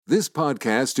This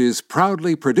podcast is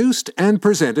proudly produced and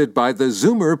presented by the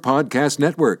Zoomer Podcast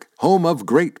Network, home of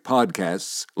great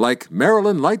podcasts like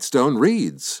Marilyn Lightstone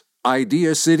Reads,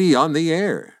 Idea City on the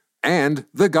Air, and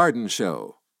The Garden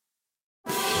Show.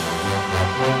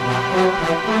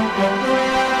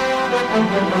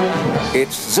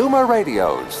 It's Zoomer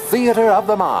Radio's Theater of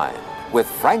the Mind with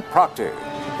Frank Proctor.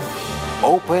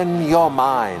 Open your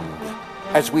mind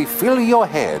as we fill your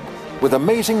head with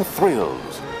amazing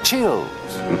thrills, chills,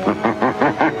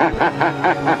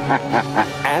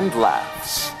 and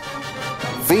laughs.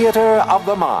 Theater of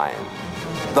the Mind.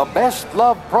 The best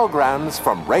love programs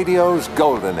from radio's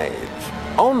golden age.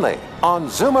 Only on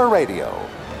Zoomer Radio.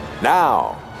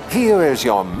 Now, here is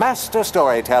your master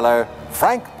storyteller,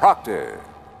 Frank Proctor.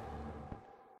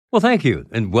 Well, thank you,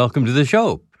 and welcome to the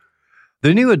show.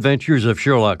 The New Adventures of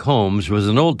Sherlock Holmes was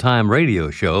an old-time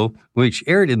radio show which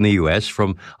aired in the U.S.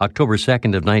 from October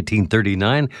 2nd of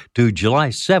 1939 to July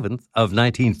 7th of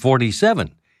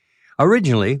 1947.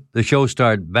 Originally, the show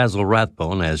starred Basil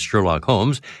Rathbone as Sherlock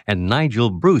Holmes and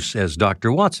Nigel Bruce as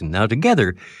Dr. Watson. Now,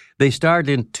 together, they starred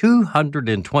in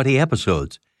 220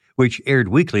 episodes, which aired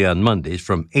weekly on Mondays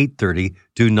from 8:30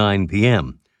 to 9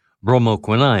 p.m.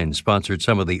 Bromoquinine sponsored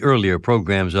some of the earlier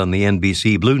programs on the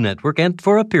NBC Blue Network, and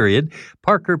for a period,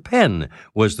 Parker Pen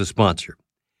was the sponsor.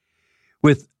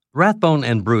 With Rathbone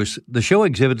and Bruce, the show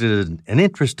exhibited an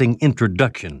interesting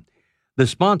introduction. The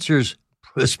sponsor's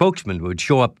spokesman would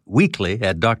show up weekly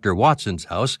at Dr. Watson's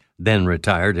house, then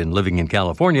retired and living in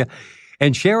California,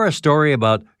 and share a story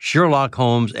about Sherlock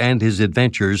Holmes and his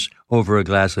adventures over a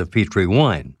glass of Petri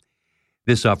wine.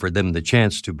 This offered them the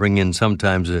chance to bring in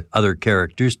sometimes other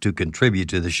characters to contribute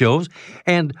to the shows,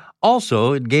 and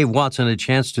also it gave Watson a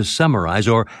chance to summarize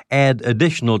or add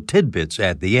additional tidbits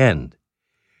at the end.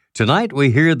 Tonight we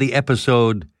hear the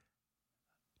episode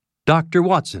Dr.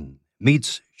 Watson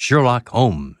Meets Sherlock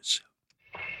Holmes.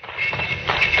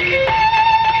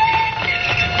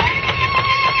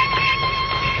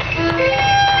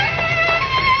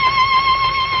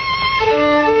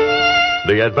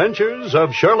 The Adventures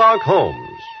of Sherlock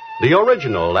Holmes, the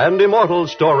original and immortal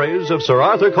stories of Sir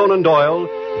Arthur Conan Doyle,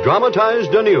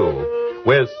 dramatized anew,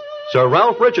 with Sir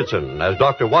Ralph Richardson as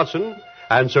Dr. Watson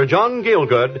and Sir John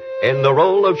Gielgud in the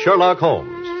role of Sherlock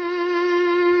Holmes.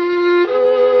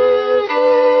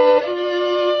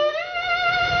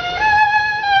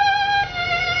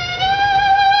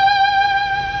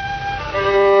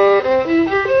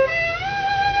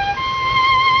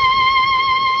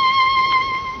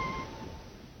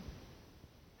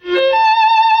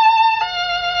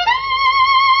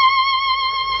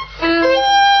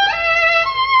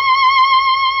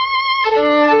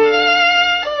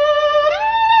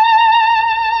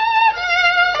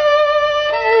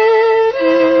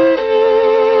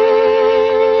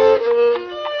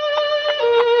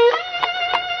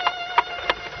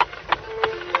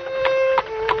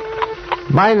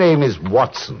 My name is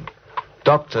Watson,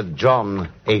 Dr. John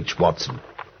H. Watson.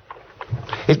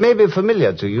 It may be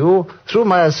familiar to you through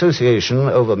my association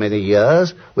over many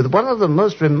years with one of the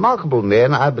most remarkable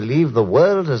men I believe the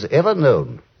world has ever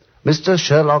known, Mr.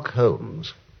 Sherlock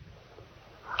Holmes.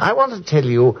 I want to tell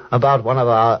you about one of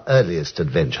our earliest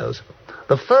adventures,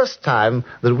 the first time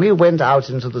that we went out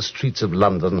into the streets of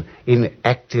London in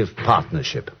active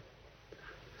partnership.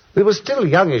 We were still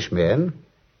youngish men.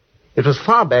 It was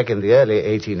far back in the early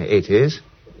 1880s.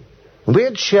 We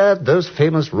had shared those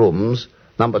famous rooms,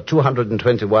 number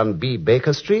 221B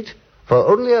Baker Street, for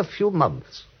only a few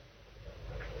months.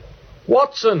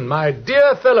 Watson, my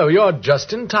dear fellow, you're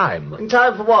just in time. In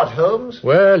time for what, Holmes?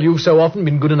 Well, you've so often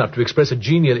been good enough to express a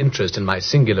genial interest in my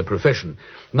singular profession.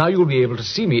 Now you'll be able to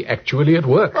see me actually at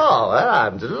work. Oh, well,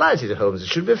 I'm delighted, Holmes. It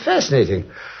should be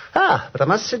fascinating. But I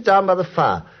must sit down by the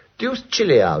fire. Deuced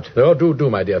chilly out. Oh, do,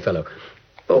 my dear fellow.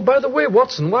 Oh, by the way,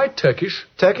 Watson, why Turkish?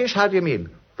 Turkish? How do you mean?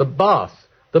 The bath.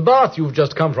 The bath you've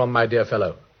just come from, my dear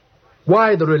fellow.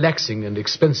 Why the relaxing and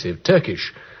expensive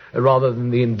Turkish, rather than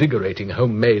the invigorating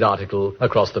homemade article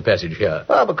across the passage here?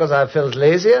 Well, because I felt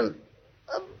lazy and...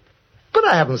 but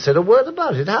I haven't said a word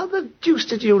about it. How the deuce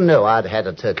did you know I'd had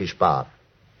a Turkish bath?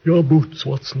 Your boots,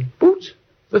 Watson. Boots?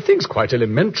 The thing's quite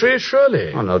elementary,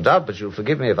 surely. Oh, no doubt, but you'll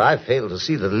forgive me if I fail to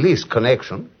see the least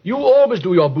connection. You always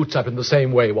do your boots up in the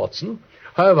same way, Watson.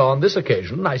 However, on this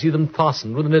occasion, I see them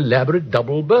fastened with an elaborate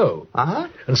double bow. Uh-huh.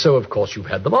 And so, of course, you've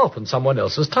had them off and someone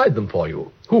else has tied them for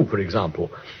you. Who, for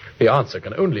example? The answer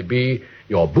can only be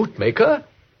your bootmaker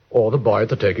or the boy at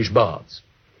the Turkish baths.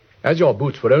 As your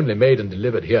boots were only made and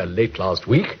delivered here late last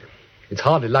week, it's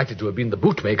hardly likely to have been the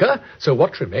bootmaker, so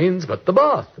what remains but the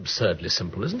bath? Absurdly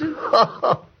simple, isn't it?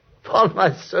 Upon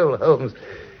my soul, Holmes,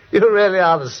 You really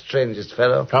are the strangest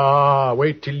fellow. Ah,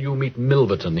 wait till you meet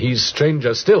Milverton. He's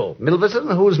stranger still.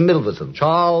 Milverton? Who's Milverton?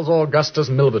 Charles Augustus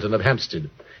Milverton of Hampstead.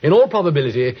 In all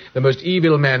probability, the most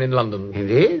evil man in London.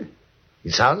 Indeed?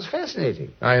 It sounds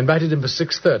fascinating. I invited him for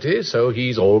 6:30, so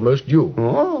he's almost due.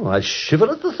 Oh, I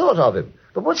shiver at the thought of him.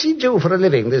 But what's he do for a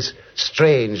living, this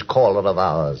strange caller of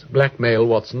ours? Blackmail,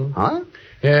 Watson. Huh?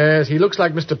 Yes, he looks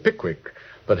like Mr. Pickwick.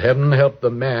 But heaven help the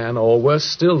man, or worse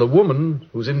still, the woman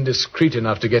who's indiscreet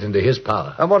enough to get into his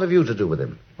power. And what have you to do with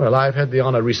him? Well, I've had the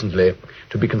honor recently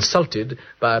to be consulted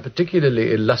by a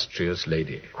particularly illustrious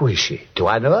lady. Who is she? Do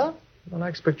I know her? Well, I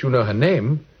expect you know her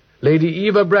name. Lady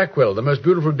Eva Brackwell, the most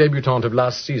beautiful debutante of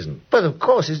last season. But of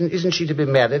course, isn't she to be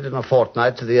married in a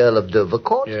fortnight to the Earl of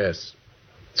Dovercourt? Yes.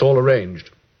 It's all arranged.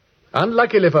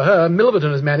 Unluckily for her,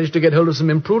 Milverton has managed to get hold of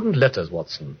some imprudent letters,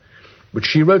 Watson, which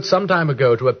she wrote some time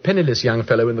ago to a penniless young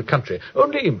fellow in the country.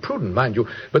 Only imprudent, mind you,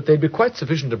 but they'd be quite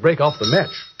sufficient to break off the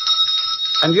match.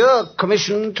 And you're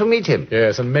commissioned to meet him?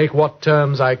 Yes, and make what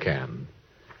terms I can.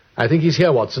 I think he's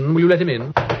here, Watson. Will you let him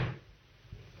in?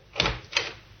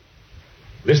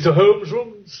 Mr. Holmes'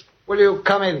 rooms? Will you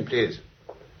come in, please?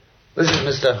 This is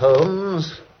Mr.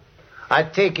 Holmes. I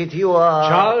take it you are...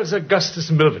 Charles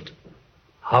Augustus Milverton.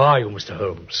 How are you, Mr.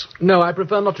 Holmes? No, I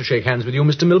prefer not to shake hands with you,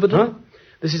 Mr. Milverton. Huh?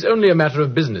 This is only a matter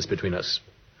of business between us.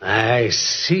 I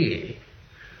see.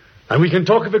 And we can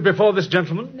talk of it before this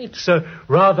gentleman? It's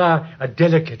rather a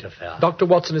delicate affair. Dr.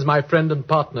 Watson is my friend and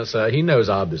partner, sir. He knows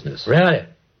our business. Really?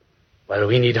 Well,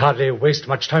 we need hardly waste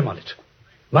much time on it.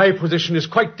 My position is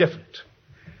quite definite.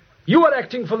 You are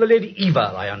acting for the Lady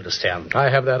Eva, I understand. I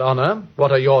have that honor.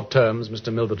 What are your terms,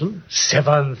 Mr. Milverton?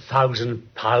 £7,000,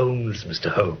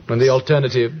 Mr. Holmes. And the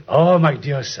alternative? Oh, my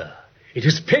dear sir, it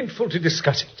is painful to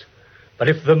discuss it. But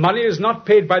if the money is not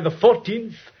paid by the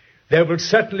 14th, there will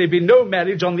certainly be no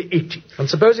marriage on the 18th. And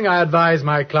supposing I advise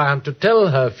my client to tell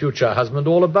her future husband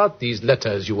all about these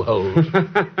letters you hold?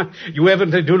 You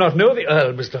evidently do not know the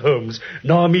Earl, Mr. Holmes,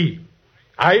 nor me.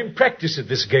 I am practiced at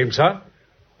this game, sir.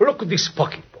 Look at this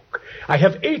pocketbook. I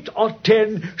have 8 or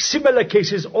 10 similar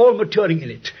cases all maturing in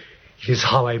it. It is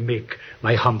how I make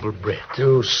my humble bread.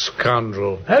 You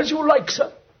scoundrel. As you like,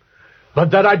 sir. But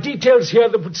there are details here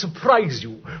that would surprise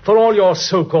you for all your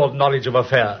so-called knowledge of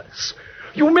affairs.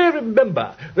 You may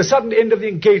remember the sudden end of the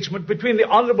engagement between the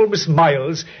Honourable Miss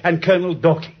Miles and Colonel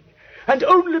Dorking. And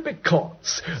only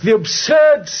because the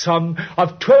absurd sum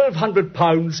of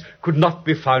 £1,200 could not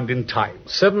be found in time.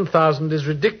 7,000 is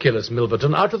ridiculous,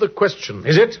 Milverton. Out of the question.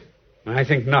 Is it? I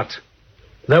think not.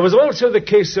 There was also the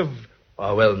case of...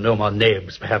 Oh, well, no more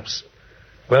names, perhaps.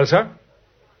 Well, sir?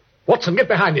 Watson, get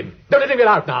behind him. Don't let him get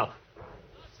out now.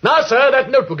 Now, sir,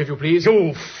 that notebook, if you please.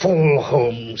 You fool,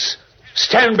 Holmes.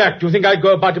 Stand back. Do you think I'd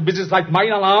go about a business like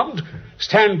mine unarmed?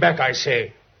 Stand back, I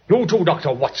say. You too,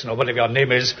 Dr. Watson, or whatever your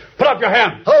name is. Put up your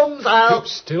hand. Holmes, I'll... Keep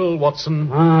still,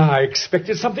 Watson. I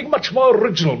expected something much more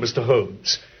original, Mr.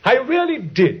 Holmes. I really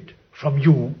did, from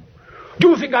you. Do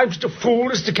you think I'm such a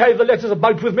fool as to carry the letters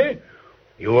about with me?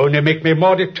 You only make me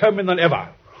more determined than ever.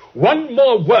 One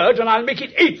more word and I'll make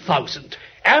it 8,000,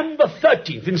 and the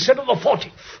 13th instead of the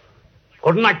 14th.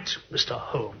 Good night, Mr.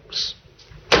 Holmes.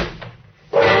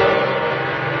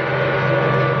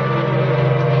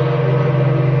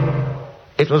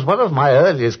 It was one of my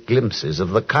earliest glimpses of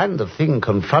the kind of thing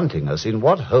confronting us in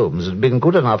what Holmes had been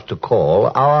good enough to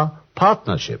call our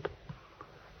partnership.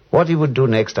 What he would do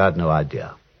next, I had no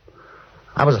idea.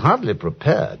 I was hardly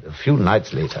prepared a few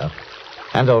nights later,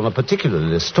 and on a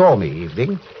particularly stormy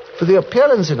evening, for the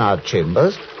appearance in our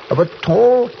chambers of a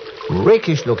tall,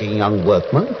 rakish-looking young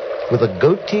workman with a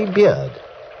goatee beard.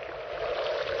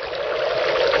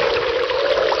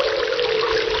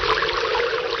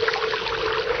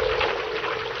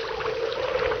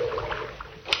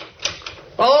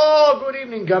 Oh, good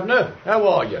evening, Governor. How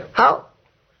are you? How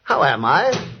am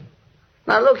I?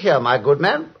 Now, look here, my good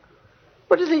man.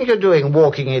 What do you think you're doing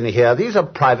walking in here? These are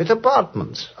private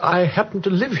apartments. I happen to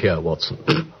live here, Watson.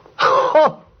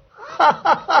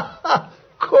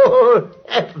 Good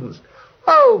heavens.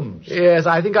 Holmes. Yes,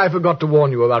 I think I forgot to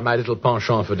warn you about my little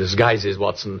penchant for disguises,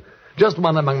 Watson. Just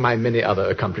one among my many other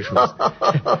accomplishments.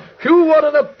 Phew, what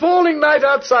an appalling night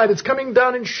outside. It's coming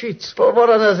down in sheets. Well, what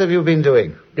on earth have you been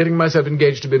doing? Getting myself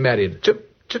engaged to be married.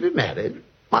 To be married?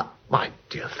 My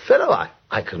dear fellow,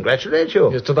 I congratulate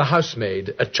you. Yes, to the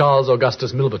housemaid at Charles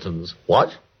Augustus Milverton's.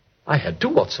 What? I had to,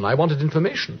 Watson. I wanted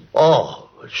information. Oh,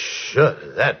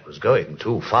 surely that was going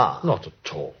too far. Not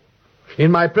at all.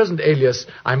 In my present alias,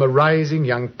 I'm a rising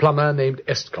young plumber named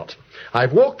Estcott.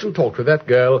 I've walked and talked with that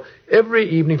girl every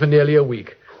evening for nearly a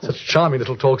week. Such charming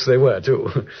little talks they were, too.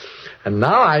 And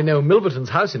now I know Milverton's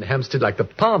house in Hampstead like the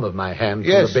palm of my hand,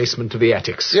 from the basement to the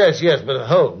attics. Yes, but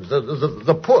Holmes,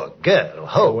 the poor girl,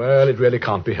 Holmes. Well, it really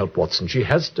can't be helped, Watson. She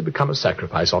has to become a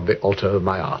sacrifice on the altar of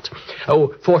my art.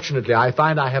 Oh, fortunately, I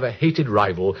find I have a hated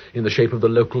rival in the shape of the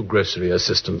local grocery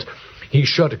assistant. He's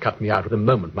sure to cut me out the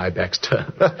moment my back's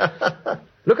turned.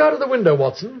 Look out of the window,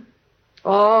 Watson.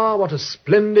 Ah, what a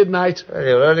splendid night. Well,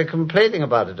 you were only complaining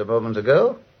about it a moment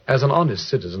ago. As an honest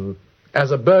citizen,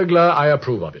 as a burglar, I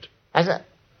approve of it. As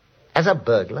a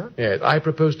burglar? Yes, I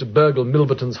propose to burgle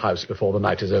Milverton's house before the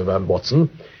night is over, Watson.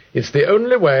 It's the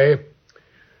only way.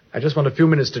 I just want a few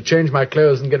minutes to change my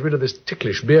clothes and get rid of this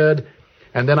ticklish beard,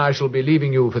 and then I shall be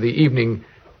leaving you for the evening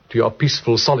to your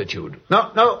peaceful solitude.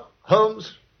 No,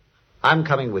 Holmes. I'm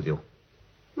coming with you.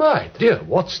 My dear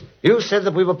Watson. You said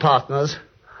that we were partners,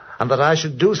 and that I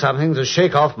should do something to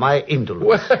shake off my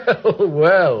indolence.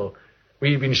 Well.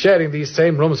 We've been sharing these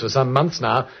same rooms for some months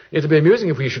now. It'd be amusing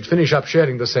if we should finish up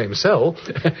sharing the same cell.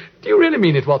 Do you really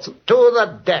mean it, Watson? To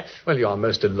the death. Well, you're a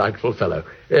most delightful fellow.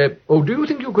 Do you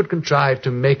think you could contrive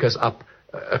to make us up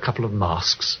a couple of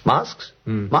masks? Masks?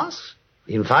 Masks?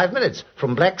 In 5 minutes,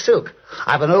 from black silk.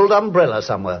 I've an old umbrella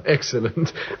somewhere.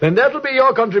 Excellent. Then that'll be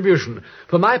your contribution.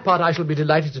 For my part, I shall be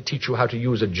delighted to teach you how to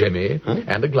use a jemmy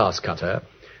and a glass cutter.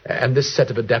 And this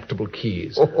set of adaptable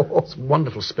keys. Some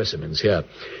wonderful specimens here.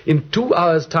 In 2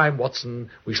 hours' time, Watson,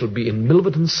 we shall be in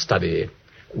Milverton's study,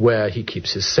 where he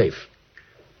keeps his safe.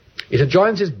 It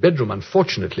adjoins his bedroom,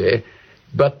 unfortunately,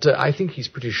 but I think he's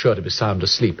pretty sure to be sound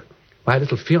asleep. My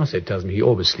little fiancée tells me he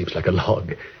always sleeps like a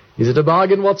log. Is it a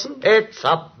bargain, Watson? It's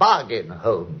a bargain,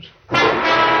 Holmes.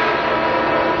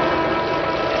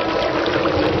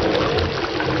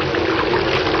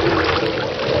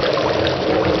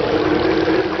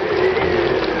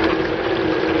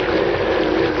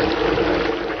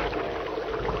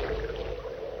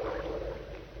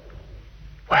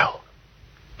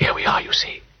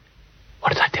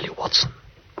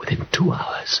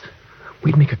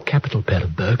 We'd make a capital pair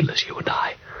of burglars, you and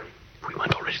I, if we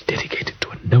weren't already dedicated to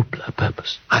a nobler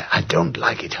purpose. I don't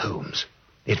like it, Holmes.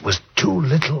 It was too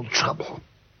little trouble.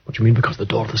 What do you mean, because the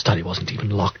door of the study wasn't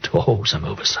even locked? Oh, some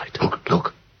oversight.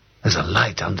 Look. There's a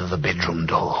light under the bedroom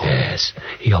door. Yes,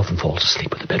 he often falls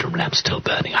asleep with the bedroom lamp still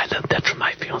burning. I learned that from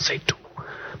my fiancée, too.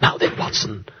 Now then,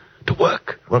 Watson, to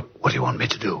work. Well, what do you want me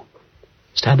to do?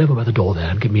 Stand over by the door there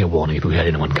and give me a warning if you hear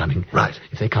anyone coming. Right.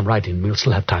 If they come right in, we'll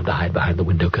still have time to hide behind the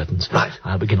window curtains. Right.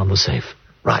 I'll begin on the safe.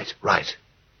 Right.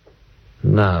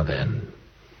 Now then,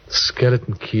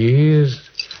 skeleton keys.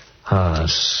 Ah,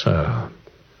 so.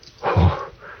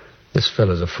 Oh, this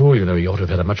fellow's a fool, you know. He ought to have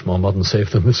had a much more modern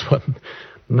safe than this one.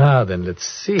 Now then, let's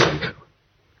see.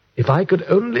 If I could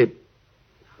only...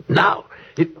 Now,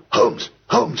 Holmes!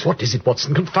 What is it,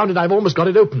 Watson? Confound it, I've almost got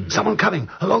it open. Someone coming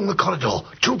along the corridor.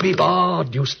 2 people. Oh,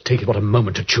 deuce take it, what a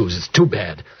moment to choose. It's too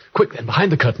bad. Quick, then,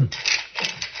 behind the curtain.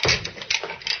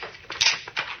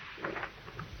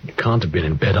 You can't have been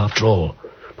in bed after all.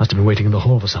 Must have been waiting in the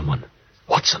hall for someone.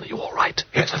 Watson, are you all right?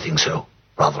 Yes, I think so.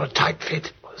 Rather a tight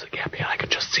fit. Well, there's a gap here I can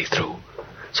just see through.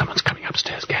 Someone's coming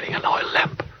upstairs carrying an oil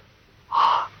lamp.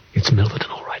 Ah, it's Milverton,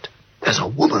 all right. There's a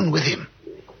woman with him.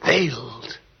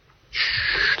 Veiled.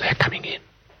 Shh, they're coming in.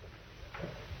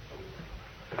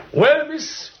 Well,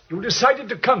 miss, you decided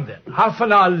to come then, half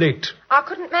an hour late. I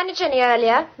couldn't manage any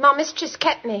earlier. My mistress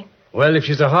kept me. Well, if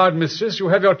she's a hard mistress, you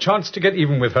have your chance to get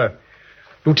even with her.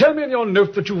 You tell me in your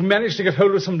note that you've managed to get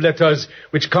hold of some letters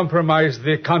which compromise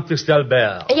the Countess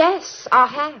d'Albert. Yes, I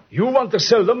have. You want to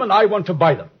sell them and I want to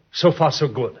buy them. So far, so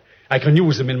good. I can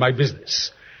use them in my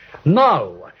business.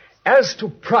 Now, as to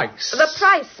price... The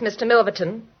price, Mr.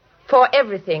 Milverton, for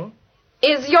everything,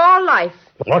 is your life.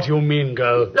 What do you mean,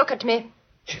 girl? Look at me.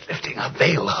 She's lifting her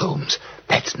veil, Holmes.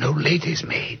 That's no lady's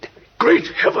maid. Great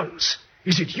heavens!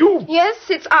 Is it you? Yes,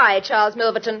 it's I, Charles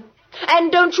Milverton.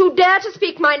 And don't you dare to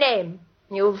speak my name.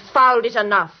 You've fouled it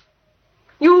enough.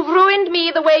 You've ruined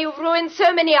me the way you've ruined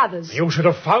so many others. You should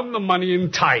have found the money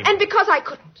in time. And because I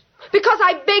couldn't, because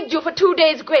I begged you for 2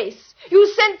 days' grace, you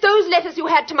sent those letters you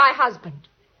had to my husband.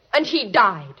 And he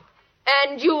died.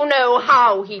 And you know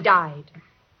how he died.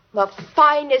 The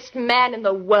finest man in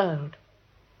the world.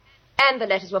 And the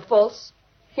letters were false.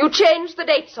 You changed the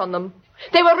dates on them.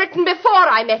 They were written before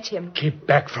I met him. Keep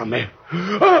back from me.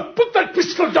 Put that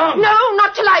pistol down. No,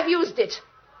 not till I've used it.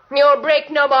 You'll break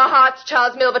no more hearts,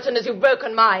 Charles Milverton, as you've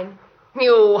broken mine.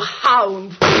 You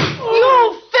hound.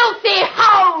 You filthy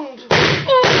hound.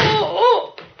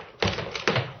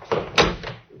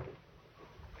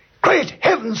 Great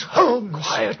heavens, Holmes.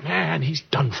 Quiet, man. He's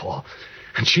done for.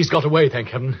 And she's got away, thank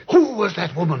heaven. Who was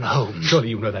that woman, Holmes? Surely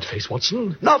you know that face,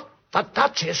 Watson. Not The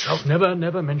Duchess of...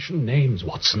 Never mention names,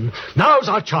 Watson. Now's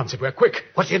our chance if we're quick.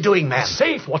 What are you doing, man? The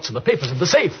safe, Watson. The papers in the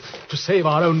safe. To save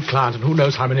our own client and who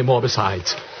knows how many more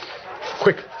besides.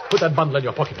 Quick, put that bundle in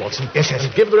your pocket, Watson. Yes.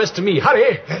 And give the rest to me.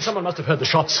 Hurry. Yes. Someone must have heard the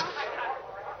shots.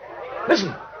 Listen.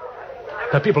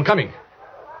 There are people coming.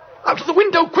 Out of the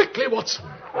window, quickly, Watson.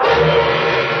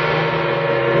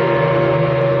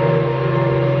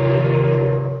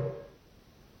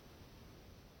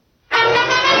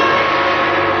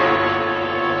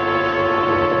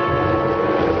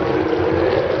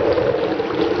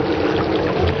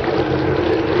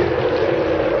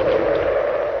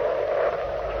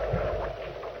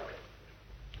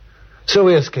 So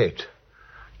we escaped.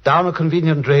 Down a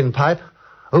convenient drain pipe,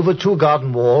 over 2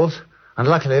 garden walls, and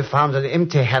luckily found an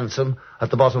empty hansom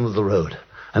at the bottom of the road,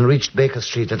 and reached Baker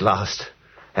Street at last,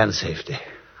 and safety.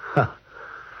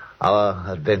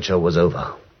 Our adventure was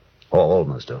over, or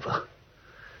almost over.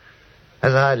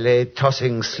 As I lay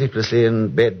tossing sleeplessly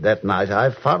in bed that night,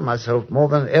 I found myself more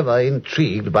than ever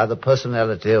intrigued by the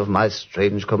personality of my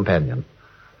strange companion.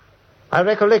 I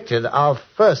recollected our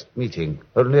first meeting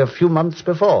only a few months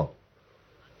before.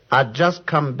 I'd just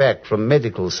come back from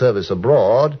medical service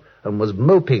abroad and was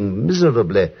moping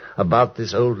miserably about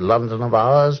this old London of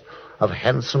ours, of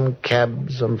hansom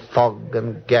cabs and fog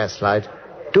and gaslight,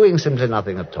 doing simply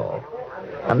nothing at all.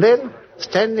 And then,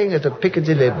 standing at a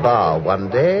Piccadilly bar one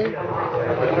day...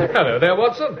 Hello there,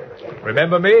 Watson.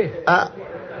 Remember me?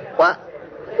 What?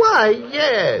 Why,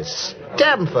 yes.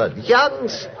 Stamford, young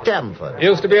Stamford.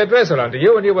 Used to be a dresser under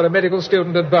you when you were a medical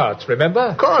student at Barts, remember?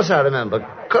 Of course I remember.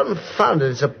 Confound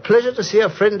it, it's a pleasure to see a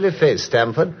friendly face,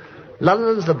 Stamford.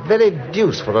 London's the very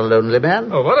deuce for a lonely man.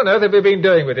 Oh, what on earth have you been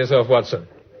doing with yourself, Watson?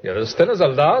 You're as thin as a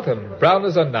lark and brown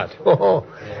as a nut. Oh,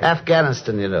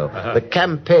 Afghanistan, you know. The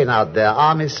campaign out there,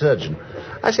 army surgeon.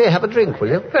 I say, have a drink, will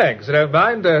you? Thanks, I don't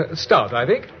mind. Stout, I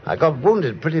think. I got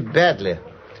wounded pretty badly.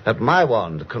 At my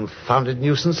wand, confounded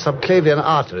nuisance, subclavian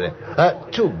artery.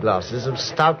 2 glasses of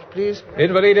stout, please.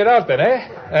 Invalided out then, eh?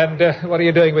 And what are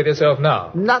you doing with yourself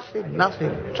now? Nothing.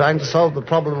 Trying to solve the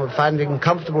problem of finding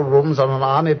comfortable rooms on an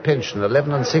army pension,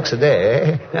 11 and 6 a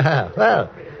day.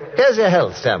 Well, here's your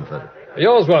health, Stamford.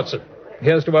 Yours, Watson.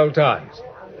 Here's to old times.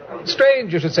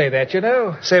 Strange you should say that, you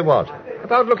know. Say what?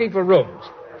 About looking for rooms.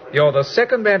 You're the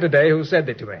second man today who said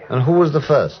that to me. And who was the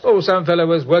first? Oh, some fellow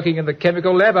was working in the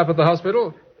chemical lab up at the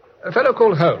hospital. A fellow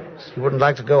called Holmes. You wouldn't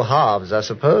like to go halves, I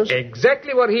suppose?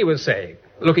 Exactly what he was saying.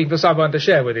 Looking for someone to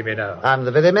share with him, you know. I'm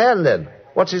the very man, then.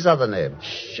 What's his other name?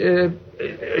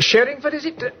 Sherringford, is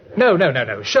it? No.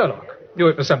 Sherlock. Knew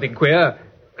it was something queer.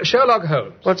 Sherlock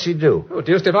Holmes. What's he do? Oh,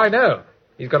 deuced if I know.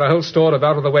 He's got a whole store of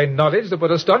out-of-the-way knowledge that would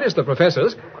astonish the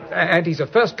professors. And he's a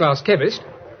first-class chemist.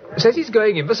 Says he's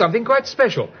going in for something quite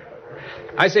special.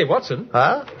 I say, Watson.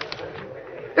 Huh?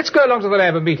 Let's go along to the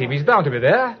lab and meet him. He's bound to be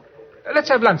there. Let's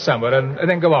have lunch somewhere and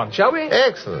then go on, shall we?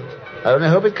 Excellent. I only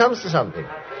hope it comes to something.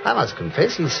 I must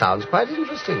confess, he sounds quite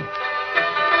interesting.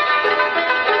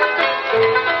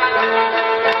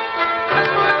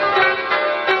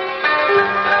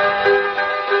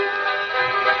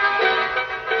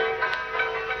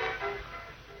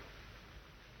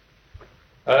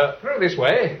 Through this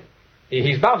way.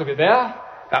 He's bound to be there.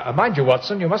 Mind you,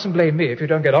 Watson, you mustn't blame me if you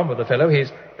don't get on with the fellow.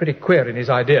 He's pretty queer in his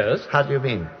ideas. How do you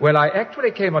mean? Well, I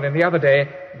actually came on him the other day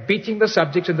beating the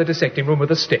subjects in the dissecting room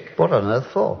with a stick. What on earth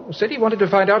for? Said he wanted to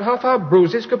find out how far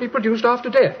bruises could be produced after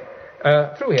death.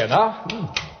 Through here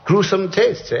now. Gruesome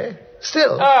tastes, eh?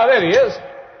 Still. There he is.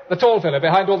 The tall fellow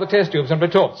behind all the test tubes and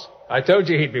retorts. I told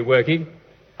you he'd be working.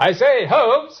 I say,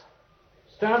 Holmes.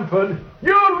 Stamford.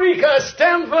 Eureka,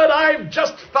 Stamford, I've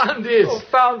just found it. Oh,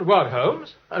 found what,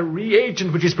 Holmes? A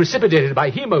reagent which is precipitated by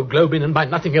hemoglobin and by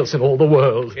nothing else in all the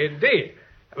world. Indeed.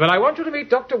 Well, I want you to meet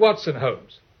Dr. Watson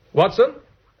Holmes. Watson,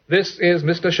 this is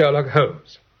Mr. Sherlock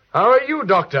Holmes. How are you,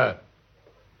 Doctor?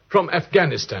 From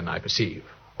Afghanistan, I perceive.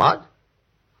 What?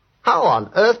 How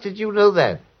on earth did you know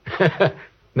that?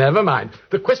 Never mind.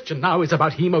 The question now is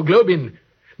about hemoglobin.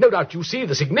 No doubt you see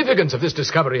the significance of this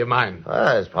discovery of mine.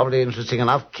 Well, it's probably interesting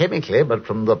enough chemically, but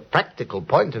from the practical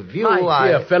point of view, My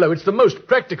dear fellow, it's the most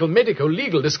practical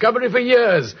medico-legal discovery for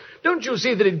years. Don't you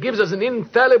see that it gives us an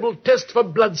infallible test for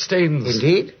bloodstains?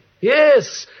 Indeed?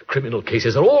 Yes. Criminal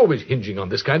cases are always hinging on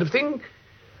this kind of thing.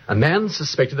 A man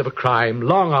suspected of a crime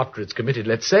long after it's committed,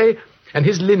 let's say, and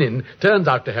his linen turns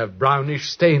out to have brownish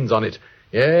stains on it.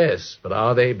 Yes, but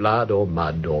are they blood or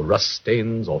mud or rust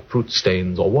stains or fruit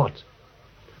stains or what?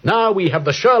 Now we have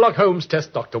the Sherlock Holmes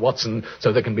test, Dr. Watson,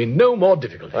 so there can be no more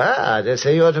difficulty. Well, I dare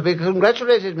say you are to be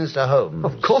congratulated, Mr. Holmes.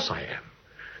 Of course I am.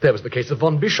 There was the case of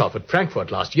von Bischoff at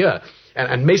Frankfurt last year,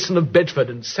 and Mason of Bedford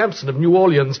and Sampson of New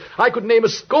Orleans. I could name a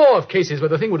score of cases where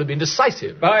the thing would have been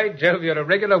decisive. By Jove, you're a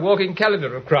regular walking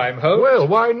calendar of crime, Holmes. Well,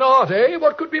 why not, eh?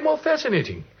 What could be more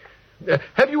fascinating?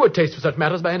 Have you a taste for such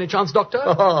matters by any chance, Doctor?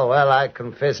 Oh, well, I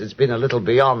confess it's been a little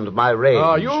beyond my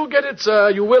range. You'll get it,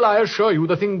 sir. You will, I assure you.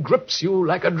 The thing grips you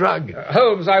like a drug.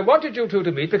 Holmes, I wanted you two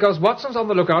to meet because Watson's on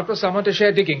the lookout for someone to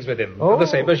share diggings with him. The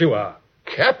same as you are.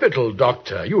 Capital,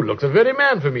 Doctor. You look the very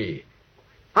man for me.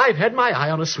 I've had my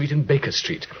eye on a suite in Baker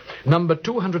Street, number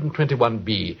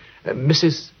 221B.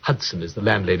 Mrs. Hudson is the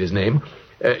landlady's name.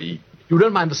 You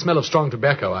don't mind the smell of strong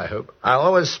tobacco, I hope. I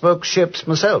always smoke ships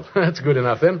myself. That's good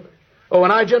enough, then. Oh,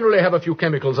 and I generally have a few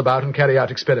chemicals about and carry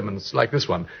out experiments like this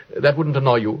one. That wouldn't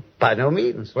annoy you? By no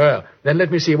means. Well, then let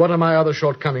me see. What are my other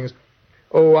shortcomings?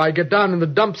 Oh, I get down in the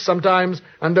dumps sometimes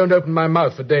and don't open my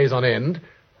mouth for days on end.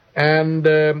 And,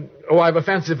 I've a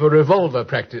fancy for revolver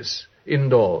practice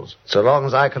indoors. So long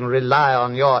as I can rely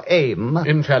on your aim.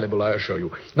 Infallible, I assure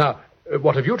you. Now,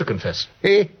 what have you to confess?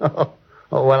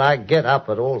 Well, I get up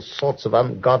at all sorts of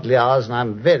ungodly hours and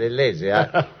I'm very lazy.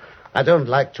 I don't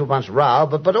like too much row,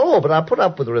 but I put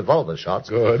up with revolver shots.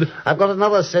 Good. I've got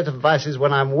another set of vices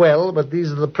when I'm well, but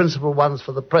these are the principal ones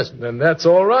for the present. Then that's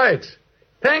all right.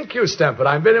 Thank you, Stamford.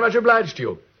 I'm very much obliged to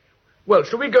you. Well,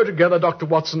 shall we go together, Dr.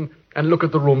 Watson, and look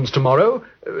at the rooms tomorrow,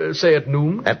 say at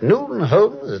noon? At noon,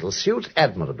 Holmes? It'll suit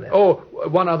admirably. Oh,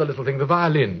 one other little thing, the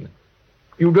violin.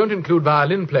 You don't include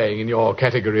violin playing in your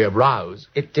category of rows.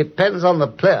 It depends on the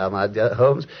player, my dear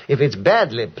Holmes. If it's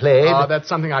badly played... that's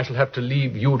something I shall have to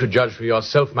leave you to judge for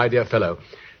yourself, my dear fellow.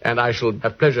 And I shall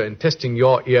have pleasure in testing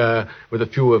your ear with a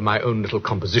few of my own little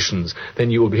compositions.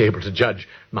 Then you will be able to judge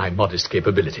my modest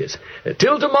capabilities.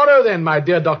 Till tomorrow, then, my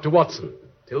dear Dr. Watson.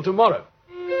 Till tomorrow.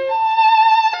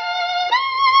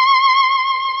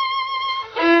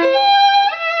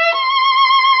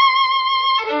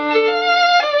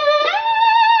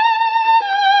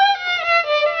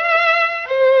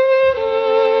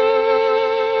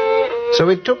 So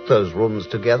we took those rooms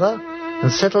together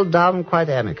and settled down quite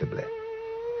amicably.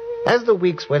 As the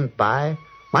weeks went by,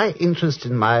 my interest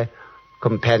in my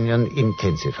companion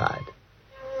intensified.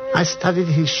 I studied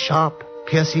his sharp,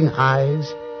 piercing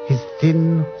eyes, his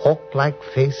thin, hawk-like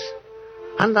face,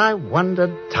 and I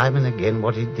wondered time and again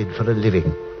what he did for a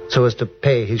living, so as to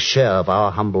pay his share of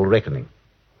our humble reckoning.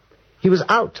 He was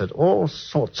out at all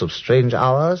sorts of strange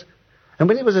hours, and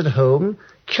when he was at home,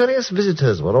 curious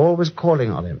visitors were always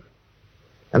calling on him.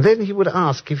 And then he would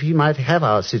ask if he might have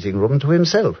our sitting room to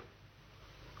himself.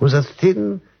 It was a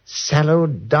thin, sallow,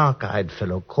 dark-eyed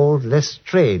fellow called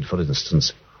Lestrade, for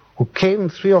instance, who came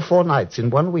 3 or 4 nights in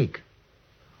 1 week.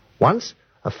 Once,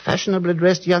 a fashionably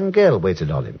dressed young girl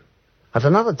waited on him. At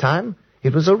another time,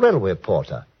 it was a railway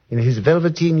porter in his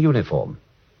velveteen uniform.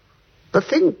 The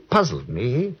thing puzzled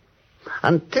me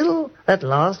until, at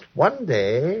last, one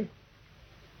day...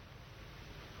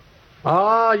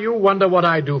 You wonder what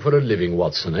I do for a living,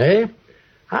 Watson, eh?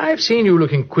 I've seen you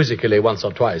looking quizzically once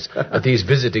or twice at these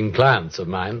visiting clients of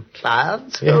mine.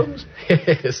 Clients, Holmes?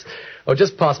 Yes. Oh,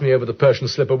 just pass me over the Persian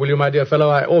slipper, will you, my dear fellow?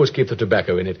 I always keep the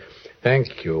tobacco in it.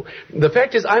 Thank you. The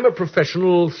fact is, I'm a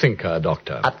professional thinker,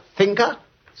 Doctor. A thinker?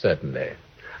 Certainly.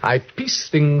 I piece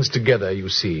things together, you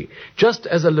see. Just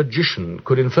as a logician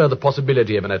could infer the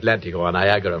possibility of an Atlantic or a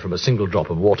Niagara from a single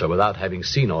drop of water without having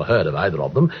seen or heard of either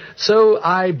of them, so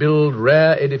I build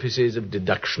rare edifices of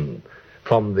deduction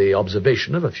from the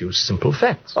observation of a few simple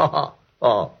facts.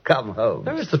 Oh, come home.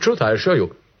 No, it's the truth, I assure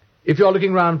you. If you're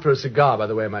looking round for a cigar, by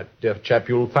the way, my dear chap,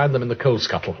 you'll find them in the coal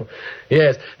scuttle.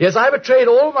 Yes, I have a trade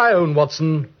all my own,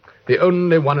 Watson. The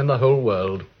only one in the whole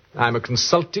world. I'm a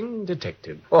consulting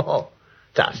detective.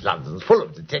 Gosh, London's full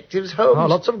of detectives, Holmes.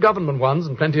 Lots of government ones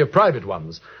and plenty of private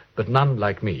ones, but none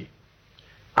like me.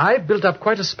 I've built up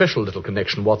quite a special little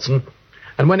connection, Watson,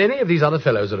 and when any of these other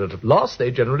fellows are at a loss,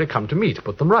 they generally come to me to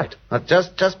put them right.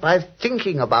 Just by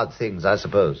thinking about things, I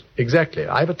suppose. Exactly.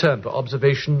 I've a turn for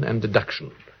observation and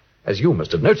deduction, as you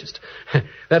must have noticed.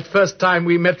 That first time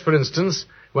we met, for instance,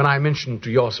 when I mentioned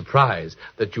to your surprise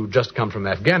that you'd just come from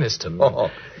Afghanistan.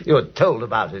 You were told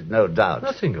about it, no doubt.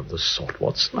 Nothing of the sort,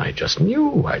 Watson. I just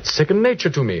knew. It's second nature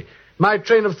to me. My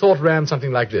train of thought ran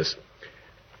something like this.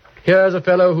 Here's a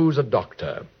fellow who's a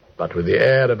doctor, but with the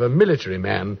air of a military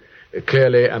man,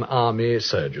 clearly an army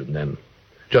surgeon, then.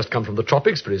 Just come from the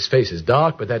tropics, for his face is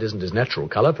dark, but that isn't his natural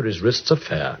color, for his wrists are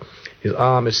fair. His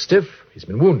arm is stiff, he's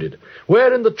been wounded.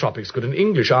 Where in the tropics could an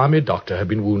English army doctor have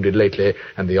been wounded lately?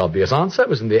 And the obvious answer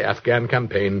was in the Afghan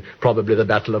campaign, probably the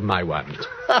Battle of Maiwand.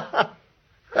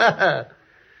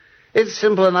 It's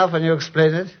simple enough when you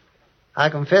explain it. I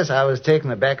confess I was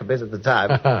taken aback a bit at the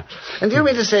time. And do you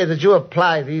mean to say that you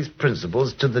apply these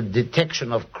principles to the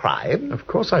detection of crime? Of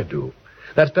course I do.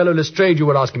 That fellow Lestrade you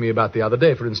were asking me about the other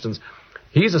day, for instance,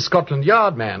 he's a Scotland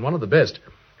Yard man, one of the best.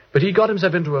 But he got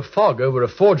himself into a fog over a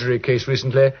forgery case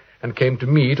recently and came to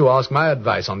me to ask my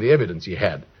advice on the evidence he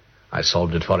had. I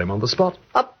solved it for him on the spot.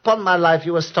 Upon my life,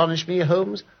 you astonish me,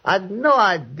 Holmes. I'd no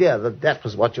idea that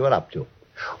was what you were up to.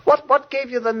 What gave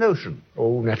you the notion?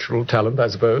 Oh, natural talent, I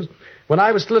suppose. When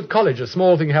I was still at college, a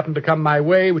small thing happened to come my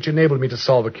way which enabled me to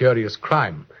solve a curious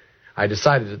crime. I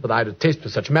decided that I had a taste for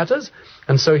such matters,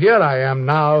 and so here I am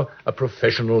now, a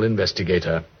professional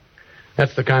investigator.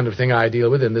 That's the kind of thing I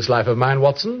deal with in this life of mine,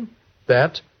 Watson.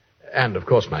 That, and of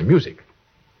course my music.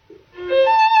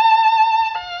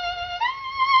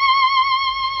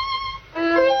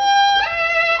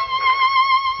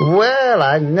 Well,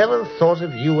 I never thought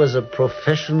of you as a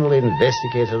professional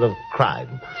investigator of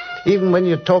crime, even when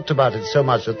you talked about it so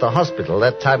much at the hospital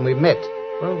that time we met.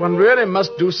 Well, one really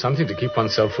must do something to keep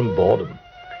oneself from boredom.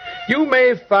 You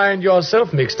may find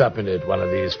yourself mixed up in it one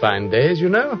of these fine days, you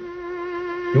know.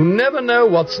 You never know,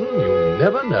 Watson, you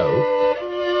never know.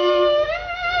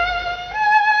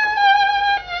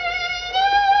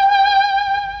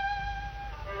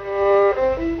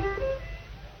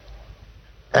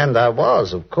 And I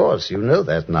was, of course, you know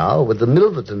that now, with the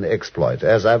Milverton exploit,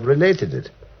 as I've related it,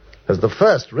 as the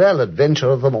first real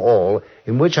adventure of them all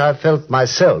in which I felt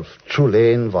myself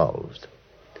truly involved.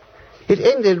 It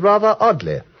ended rather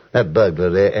oddly, that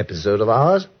burglary episode of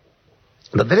ours.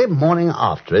 The very morning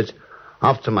after it,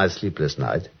 after my sleepless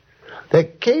night, there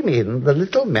came in the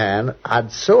little man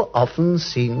I'd so often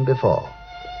seen before.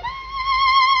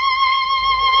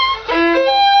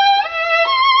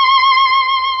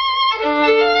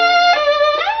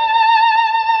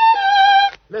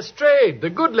 Lestrade, the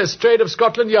good Lestrade of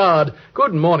Scotland Yard.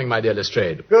 Good morning, my dear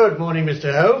Lestrade. Good morning,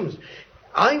 Mr. Holmes.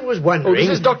 I was wondering... Oh, this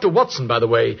is Dr. Watson, by the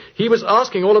way. He was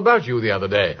asking all about you the other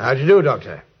day. How do you do,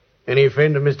 Doctor? Any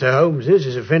friend of Mr. Holmes's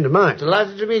is a friend of mine.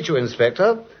 Delighted to meet you,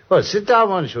 Inspector. Well, sit down,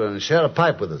 won't you, and share a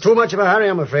pipe with us. Too much of a hurry,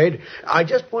 I'm afraid. I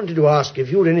just wanted to ask if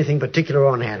you had anything particular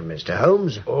on hand, Mr.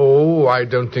 Holmes. Oh, I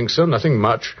don't think so. Nothing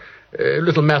much. A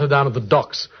little matter down at the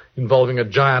docks involving a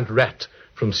giant rat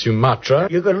from Sumatra.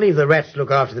 You can leave the rats to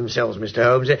look after themselves, Mr.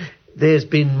 Holmes. There's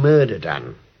been murder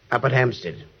done up at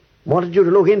Hampstead. Wanted you to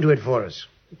look into it for us.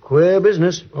 Queer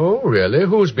business. Oh, really?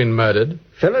 Who's been murdered?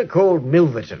 Fellow called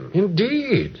Milverton.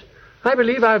 Indeed. I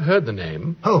believe I've heard the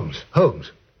name. Holmes.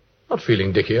 Not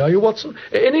feeling dicky, are you, Watson?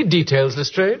 Any details,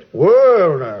 Lestrade?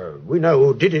 Well, no. We know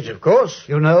who did it, of course.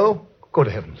 You know? Good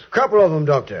heavens. Couple of them,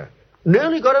 Doctor.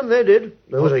 Nearly got 'em, they did.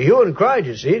 There was a hue and cry,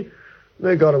 you see.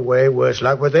 They got away, worse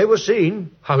luck, but they were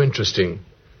seen. How interesting.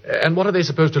 And what are they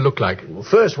supposed to look like? Well,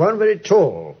 first one, very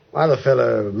tall. Other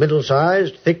fellow,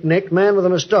 middle-sized, thick-necked man with a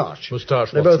moustache.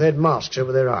 Moustache, They both had masks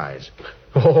over their eyes.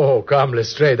 Oh, come,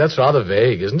 Lestrade, that's rather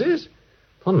vague, isn't it?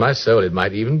 On my soul, it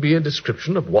might even be a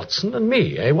description of Watson and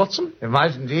me, eh, Watson? It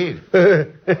might indeed.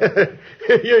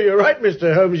 You're right,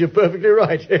 Mr. Holmes, you're perfectly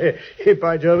right.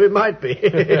 By Jove, it might be.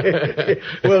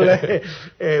 Well,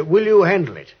 will you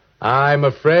handle it? I'm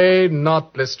afraid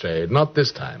not, Lestrade, not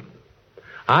this time.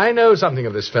 I know something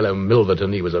of this fellow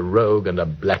Milverton. He was a rogue and a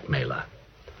blackmailer.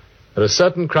 There are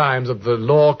certain crimes that the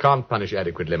law can't punish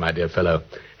adequately, my dear fellow.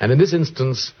 And in this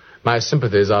instance, my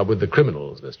sympathies are with the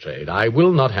criminals, Lestrade. I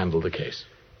will not handle the case.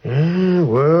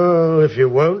 Well, if you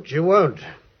won't, you won't.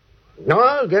 No,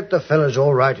 I'll get the fellows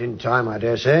all right in time, I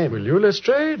dare say. Will you,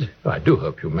 Lestrade? I do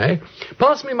hope you may.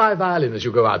 Pass me my violin as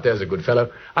you go out, there's a good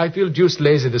fellow. I feel deuced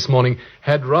lazy this morning.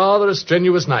 Had rather a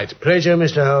strenuous night. Pleasure,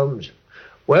 Mr. Holmes.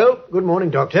 Well, good morning,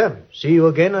 Doctor. See you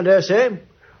again, I dare say.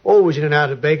 Always in and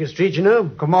out of Baker Street, you know.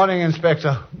 Good morning,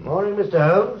 Inspector. Morning, Mr.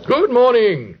 Holmes. Good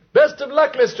morning. Best of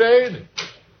luck, Lestrade.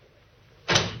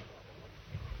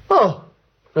 Oh.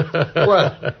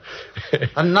 Well,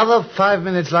 another 5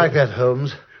 minutes like that,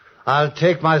 Holmes. I'll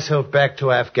take myself back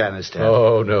to Afghanistan.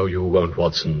 Oh, no, you won't,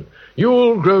 Watson.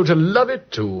 You'll grow to love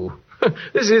it, too.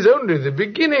 This is only the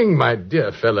beginning, my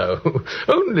dear fellow.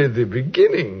 Only the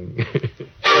beginning.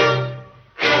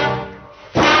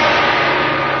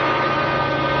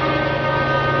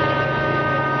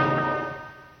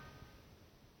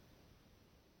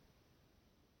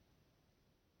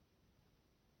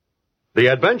 The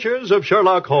Adventures of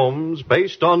Sherlock Holmes,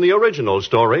 based on the original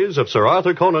stories of Sir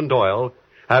Arthur Conan Doyle,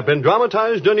 have been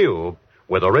dramatized anew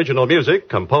with original music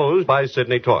composed by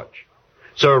Sidney Torch.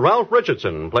 Sir Ralph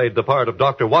Richardson played the part of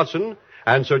Dr. Watson,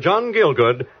 and Sir John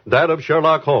Gielgud that of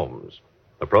Sherlock Holmes.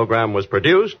 The program was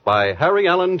produced by Harry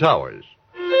Allen Towers.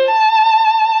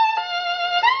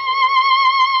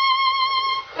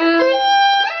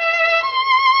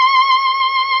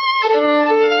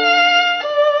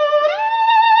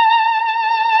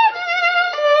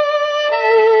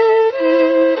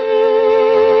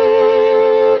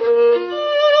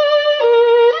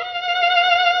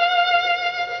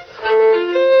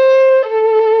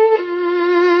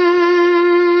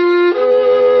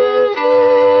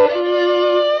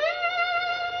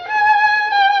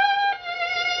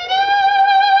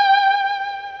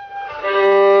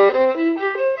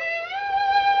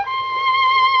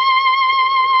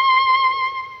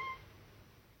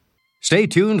 Stay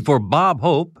tuned for Bob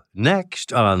Hope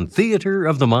next on Theater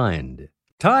of the Mind.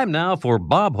 Time now for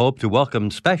Bob Hope to welcome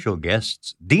special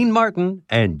guests Dean Martin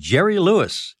and Jerry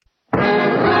Lewis. Well,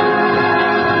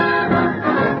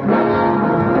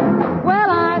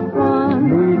 I've won.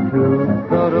 Me too,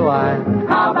 so do I.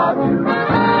 How about you?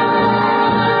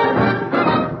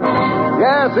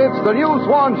 Yes, it's the new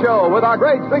Swan Show with our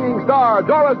great singing star,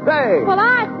 Doris Day. Well,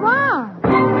 I've won.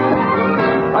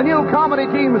 A new comedy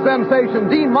team sensation,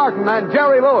 Dean Martin and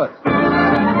Jerry Lewis.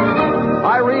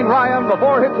 Irene Ryan, the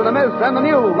Four Hits and a Miss, and the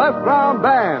new Les Brown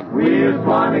Band. We're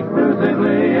Swan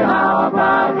exclusively. How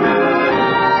about you?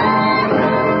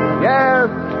 Yes,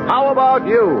 how about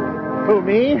you? Who,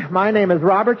 me? My name is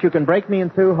Robert. You can break me in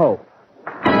two, Hope.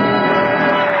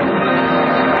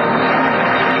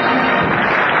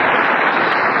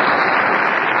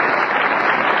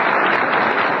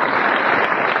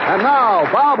 And now,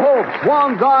 Bob Hope's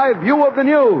Swan's Eye View of the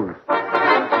News.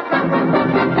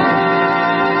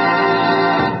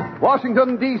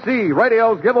 Washington, D.C.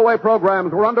 radio's giveaway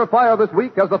programs were under fire this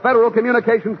week as the Federal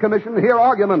Communications Commission hear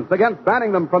arguments against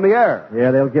banning them from the air.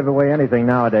 Yeah, they'll give away anything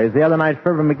nowadays. The other night,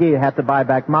 Fibber McGee had to buy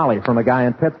back Molly from a guy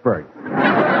in Pittsburgh.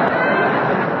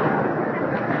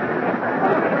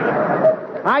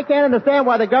 I can't understand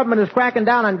why the government is cracking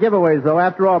down on giveaways, though.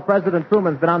 After all, President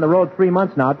Truman's been on the road 3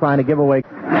 months now trying to give away...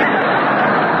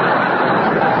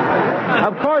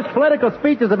 Of course, political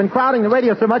speeches have been crowding the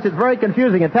radio so much it's very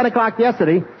confusing. At 10 o'clock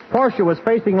yesterday, Portia was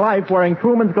facing life wearing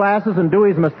Truman's glasses and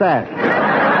Dewey's mustache.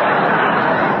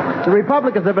 The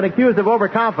Republicans have been accused of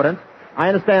overconfidence. I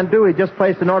understand Dewey just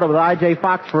placed an order with I.J.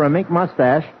 Fox for a mink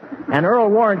mustache. And Earl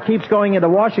Warren keeps going into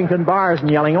Washington bars and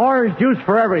yelling, "Orange juice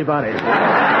for everybody."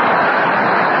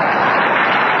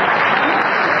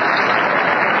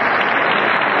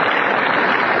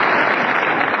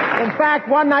 In fact,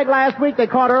 one night last week, they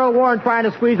caught Earl Warren trying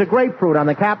to squeeze a grapefruit on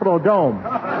the Capitol dome.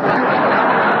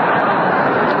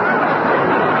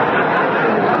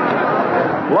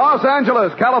 Los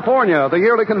Angeles, California. The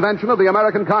yearly convention of the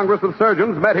American Congress of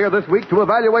Surgeons met here this week to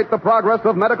evaluate the progress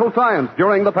of medical science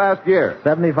during the past year.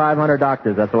 7,500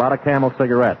 doctors. That's a lot of Camel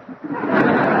cigarettes.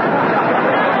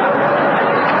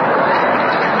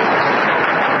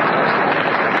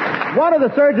 One of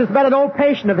the surgeons met an old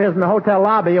patient of his in the hotel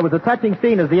lobby. It was a touching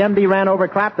scene as the MD ran over,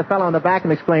 clapped the fellow on the back,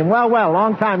 and exclaimed, well,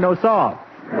 long time no saw.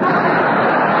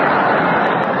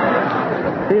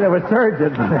 See, there were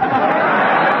surgeons.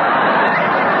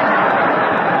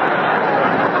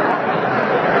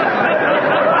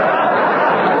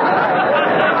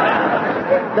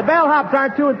 The bellhops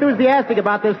aren't too enthusiastic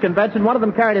about this convention. One of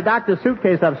them carried a doctor's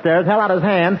suitcase upstairs, held out his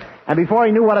hand, and before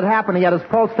he knew what had happened, he had his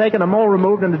pulse taken, a mole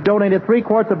removed, and donated 3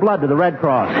 quarts of blood to the Red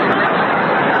Cross.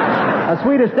 A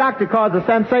Swedish doctor caused a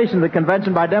sensation at the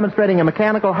convention by demonstrating a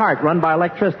mechanical heart run by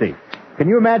electricity. Can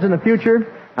you imagine the future?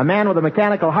 A man with a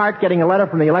mechanical heart getting a letter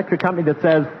from the electric company that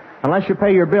says, unless you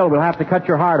pay your bill, we'll have to cut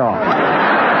your heart off.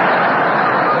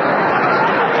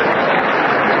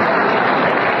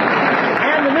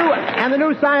 And the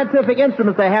new scientific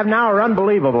instruments they have now are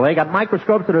unbelievable. They got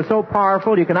microscopes that are so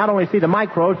powerful you can not only see the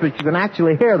microbes, but you can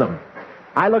actually hear them.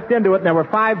 I looked into it, and there were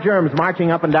 5 germs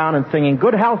marching up and down and singing,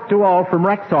 "Good health to all" from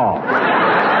Rexall.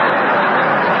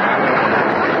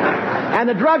 And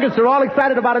the druggists are all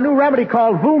excited about a new remedy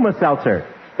called Vuma Seltzer.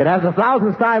 It has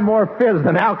 1,000 times more fizz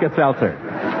than Alka-Seltzer.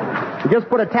 You just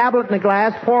put a tablet in a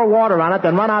glass, pour water on it,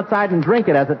 then run outside and drink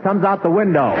it as it comes out the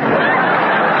window.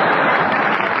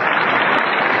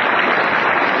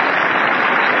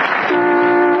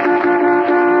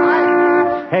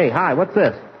 Hey, hi, what's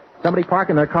this? Somebody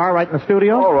parking their car right in the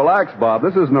studio? Oh, relax, Bob.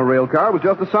 This isn't a real car. It was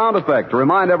just a sound effect to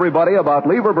remind everybody about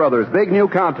Lever Brothers' big new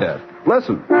contest.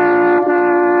 Listen.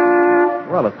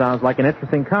 Well, it sounds like an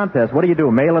interesting contest. What do you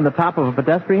do, mail in the top of a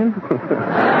pedestrian? No,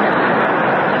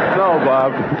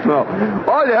 Bob, no.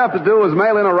 All you have to do is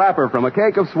mail in a wrapper from a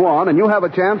cake of Swan, and you have a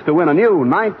chance to win a new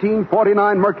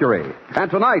 1949 Mercury. And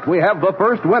tonight we have the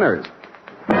first winners.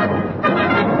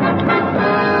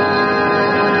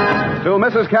 To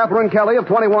Mrs. Catherine Kelly of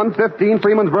 2115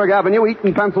 Freemansburg Avenue,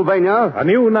 Eaton, Pennsylvania. A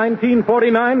new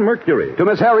 1949 Mercury. To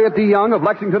Miss Harriet D. Young of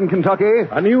Lexington, Kentucky.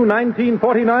 A new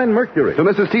 1949 Mercury. To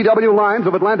Mrs. C.W. Lyons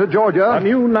of Atlanta, Georgia. A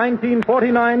new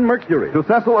 1949 Mercury. To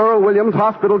Cecil Earl Williams,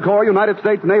 Hospital Corps, United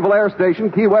States Naval Air Station,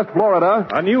 Key West, Florida.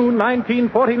 A new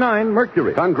 1949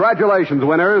 Mercury. Congratulations,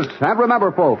 winners. And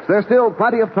remember, folks, there's still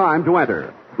plenty of time to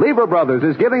enter. Lever Brothers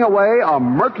is giving away a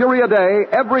Mercury a day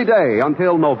every day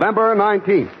until November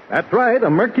 19th. That's right, a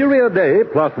Mercury a day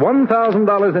plus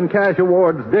 $1,000 in cash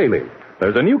awards daily.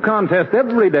 There's a new contest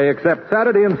every day except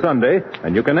Saturday and Sunday,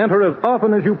 and you can enter as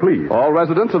often as you please. All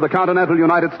residents of the continental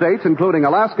United States, including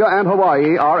Alaska and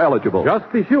Hawaii, are eligible. Just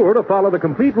be sure to follow the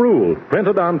complete rules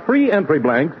printed on free entry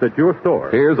blanks at your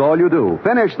store. Here's all you do.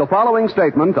 Finish the following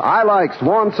statement, I like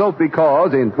Swan Soap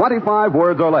because, in 25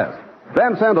 words or less.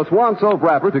 Then send a Swan Soap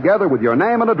wrapper together with your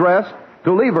name and address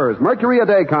to Lever's Mercury a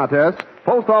Day contest,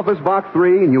 Post Office Box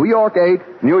 3, New York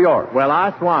 8, New York. Well,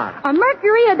 I swan. A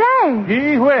Mercury a day.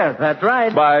 Gee whiz, that's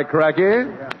right. By Cracky.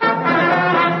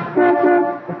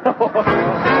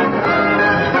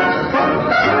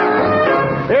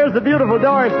 Here's the beautiful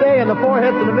Doris Day and the Four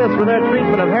Hits and a Miss for their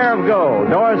treatment of Hair of Gold.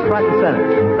 Doris, front and center.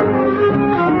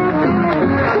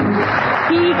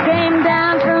 He came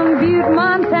down from Butte,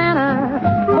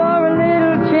 Montana for a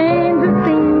little change of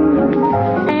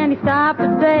scene. And he stopped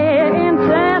a day in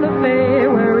Santa Fe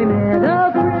where we met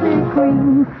a pretty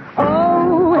queen.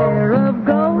 Oh, hair of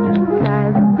gold,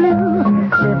 eyes of blue,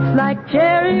 lips like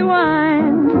cherry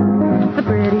wine. The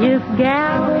prettiest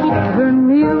gal he ever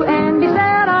knew, and he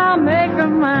said, I'll make her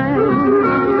mine.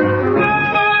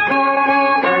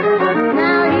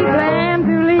 Now he planned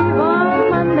to leave on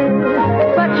Monday,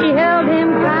 but she held him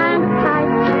kind of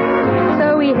tight.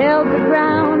 So he held the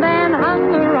ground and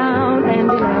hung around,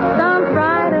 and he left on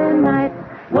Friday night.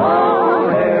 Whoa,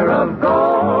 hair of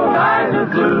gold, eyes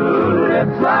of blue,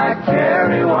 lips like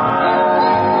cherry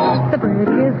wine. The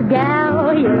prettiest gal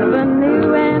he ever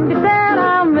knew, and he said,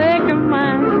 I'll make her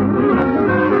mine.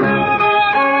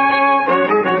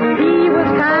 He was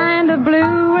kind of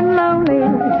blue and lonely,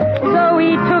 so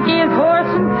he took his horse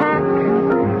and pack,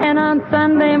 and on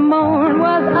Sunday morn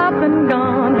was up and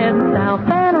gone, heading south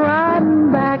and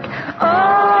riding back.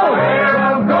 Oh, Hair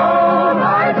of gold,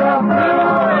 eyes of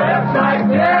blue, lips like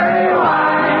cherry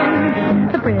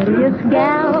wine. the prettiest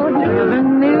gal he ever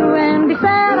knew, and he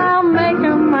said, I'll make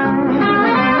her mine.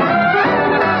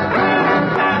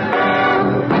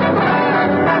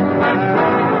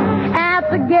 At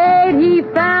the gate he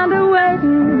found her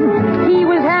waiting. He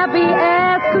was happy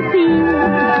as could be.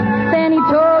 Then he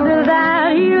told her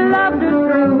that he loved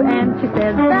her true, and she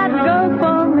said, that goes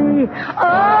for me.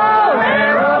 Oh,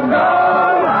 Hair of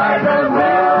gold, eyes of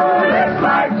blue, lips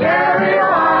like cherry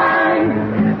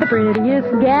wine. the prettiest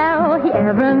gal he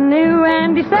ever knew,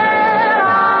 and he said,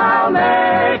 I'll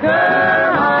make her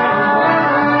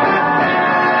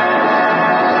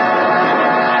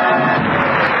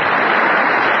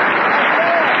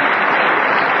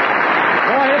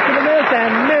Four Hits and a Miss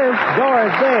and Miss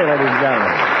Doris Day, ladies and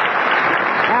gentlemen.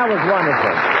 That was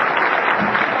wonderful.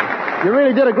 You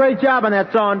really did a great job on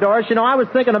that song, Doris. You know, I was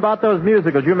thinking about those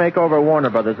musicals you make over at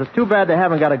Warner Brothers. It's too bad they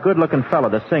haven't got a good-looking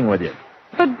fella to sing with you.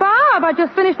 But, Bob, I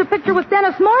just finished a picture with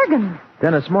Dennis Morgan.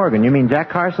 Dennis Morgan, you mean Jack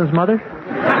Carson's mother?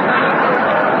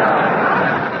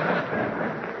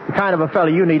 The kind of a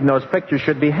fella you need in those pictures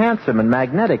should be handsome and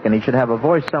magnetic, and he should have a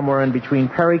voice somewhere in between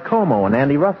Perry Como and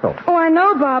Andy Russell. Oh, I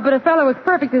know, Bob, but a fellow as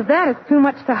perfect as that is too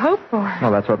much to hope for.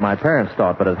 Well, that's what my parents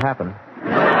thought, but it happened.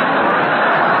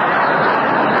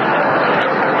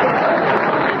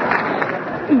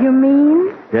 You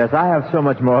mean? Yes, I have so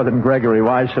much more than Gregory.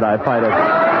 Why should I fight it?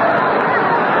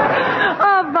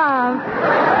 Oh, Bob.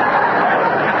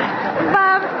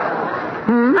 Bob,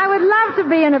 I would love to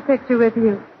be in a picture with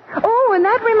you. Oh, and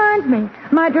that reminds me.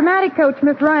 My dramatic coach,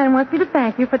 Miss Ryan, wants me to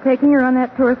thank you for taking her on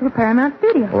that tour through Paramount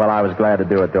Studios. Well, I was glad to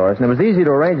do it, Doris. And it was easy to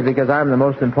arrange it because I'm the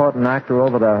most important actor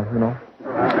over the,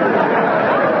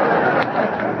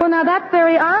 Well, now, that's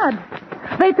very odd.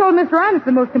 They told Miss Ryan that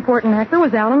the most important actor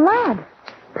was Alan Ladd.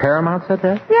 Paramount said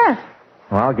that? Yes.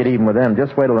 Well, I'll get even with them.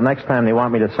 Just wait till the next time they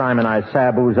want me to Simonize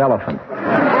Sabu's elephant.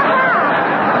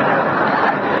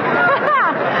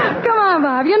 Come on,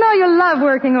 Bob. You know you love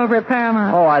working over at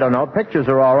Paramount. Oh, I don't know. Pictures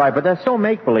are all right, but they're so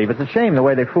make-believe. It's a shame the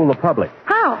way they fool the public.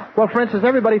 How? Well, for instance,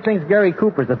 everybody thinks Gary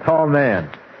Cooper's a tall man.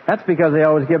 That's because they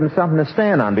always give him something to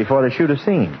stand on before they shoot a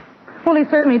scene. Well, he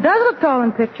certainly does look tall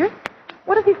in pictures.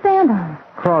 What does he stand on?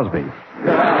 Crosby.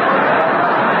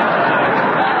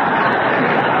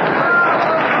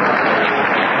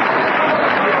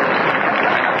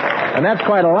 And that's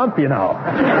quite a lump, you know.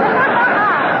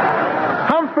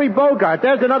 Humphrey Bogart.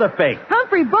 There's another fake.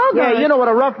 Humphrey Bogart? Yeah, you know what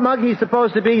a rough mug he's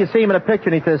supposed to be? You see him in a picture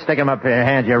and he says, stick him up in your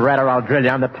hand, you rat, or I'll drill you.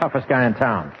 I'm the toughest guy in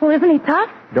town. Well, isn't he tough?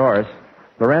 Doris,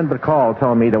 Loren Bacall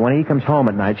told me that when he comes home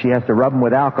at night, she has to rub him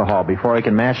with alcohol before he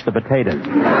can mash the potatoes.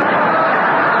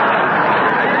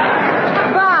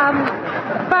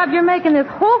 Bob, you're making this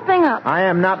whole thing up. I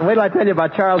am not. Wait till I tell you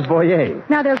about Charles Boyer.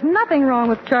 Now, there's nothing wrong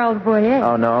with Charles Boyer.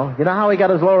 Oh, no? You know how he got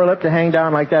his lower lip to hang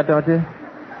down like that, don't you?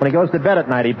 When he goes to bed at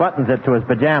night, he buttons it to his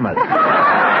pajamas.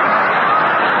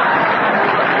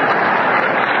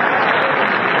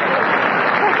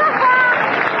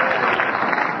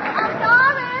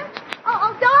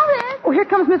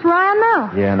 Miss Ryan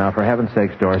now? Yeah, now, for heaven's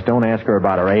sakes, Doris, don't ask her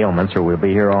about her ailments or we'll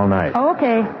be here all night. Oh,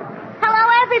 okay. Hello,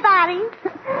 everybody.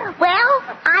 Well,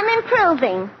 I'm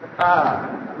improving.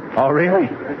 Oh, really?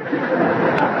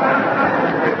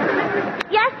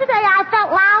 Yesterday I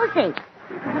felt lousy.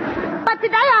 But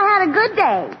today I had a good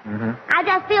day. Mm-hmm. I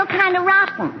just feel kind of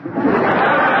rotten.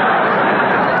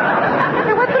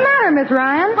 Hey, what's the matter, Miss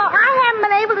Ryan? Well, I haven't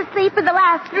been able to sleep for the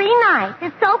last 3 nights.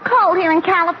 It's so cold here in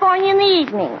California in the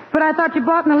evening. But I thought you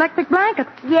bought an electric blanket.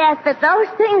 Yes, but those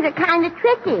things are kind of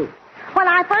tricky. When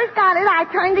I first got it, I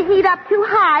turned the heat up too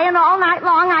high, and all night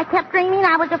long I kept dreaming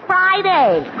I was a fried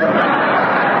egg.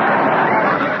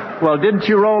 Well, didn't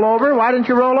you roll over? Why didn't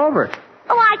you roll over?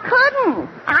 Oh, I couldn't.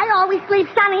 I always sleep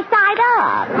sunny side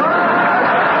up.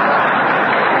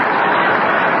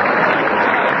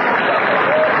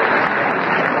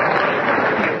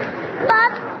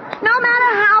 But no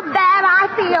matter how bad I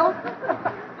feel,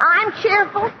 I'm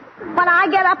cheerful. When I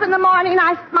get up in the morning,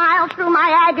 I smile through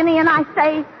my agony and I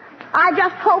say, I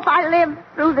just hope I live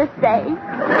through this day.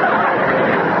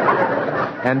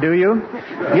 And do you?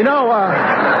 You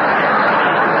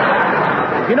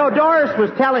know, Doris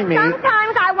was telling me...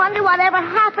 Sometimes I wonder whatever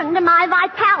happened to my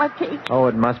vitality. Oh,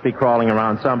 it must be crawling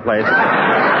around someplace.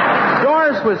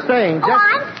 Doris was saying... Oh,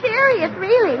 I'm serious,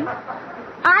 really.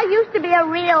 I used to be a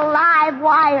real live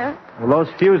wire. Well, those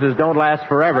fuses don't last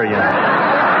forever, you know.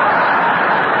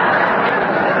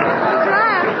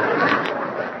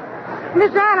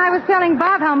 Miss Ryan, I was telling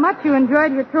Bob how much you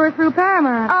enjoyed your tour through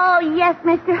Paramount. Oh, yes,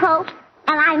 Mr. Hope.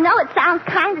 And I know it sounds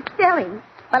kind of silly,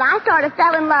 but I sort of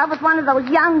fell in love with one of those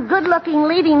young, good-looking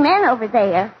leading men over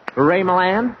there. Ray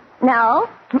Milland? No.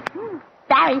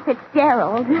 Barry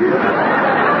Fitzgerald.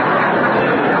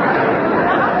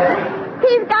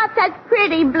 He's got such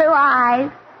pretty blue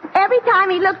eyes. Every time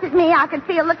he looked at me, I could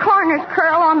feel the corners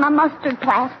curl on my mustard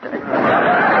plaster.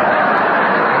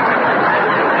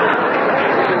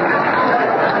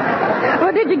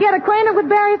 Well, did you get acquainted with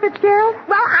Barry Fitzgerald?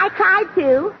 Well, I tried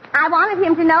to. I wanted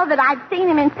him to know that I'd seen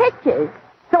him in pictures.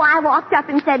 So I walked up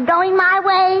and said, going my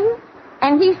way?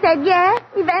 And he said, yes,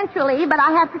 eventually, but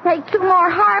I have to take 2 more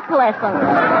harp lessons.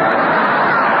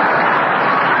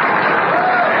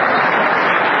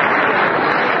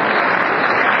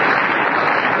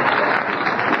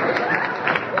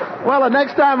 Well, the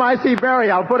next time I see Barry,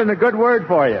 I'll put in a good word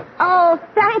for you. Oh,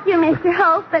 thank you, Mr.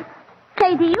 Hope, but...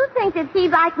 Say, do you think that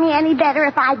he'd like me any better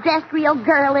if I dressed real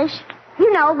girlish?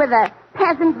 You know, with a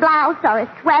peasant blouse or a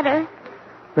sweater?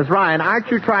 Miss Ryan, aren't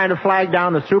you trying to flag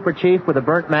down the super chief with a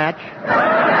burnt match?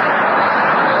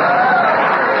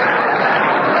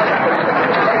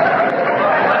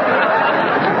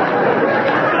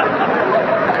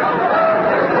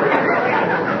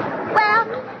 Well,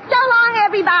 so long,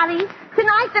 everybody.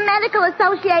 Tonight the Medical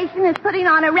Association is putting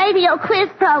on a radio quiz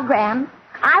program.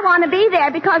 I want to be there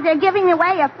because they're giving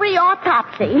away a free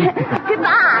autopsy.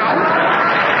 Goodbye.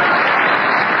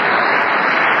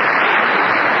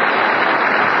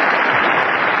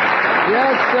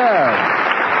 Yes, sir.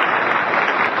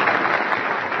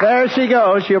 There she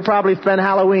goes. She'll probably spend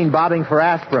Halloween bobbing for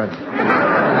aspirin.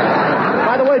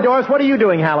 By the way, Doris, what are you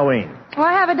doing Halloween? Well,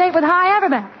 I have a date with High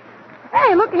Everbank.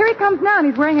 Hey, look, here he comes now, and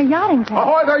he's wearing a yachting cap.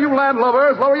 Ahoy there, you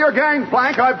landlubbers. Lower your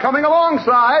gangplank. I'm coming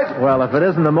alongside. Well, if it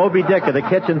isn't the Moby Dick of the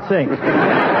kitchen sink. Hey,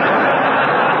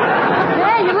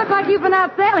 you look like you've been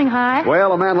out sailing, High.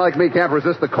 Well, a man like me can't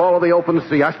resist the call of the open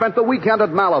sea. I spent the weekend at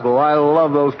Malibu. I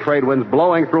love those trade winds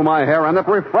blowing through my hair and the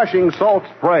refreshing salt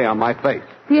spray on my face.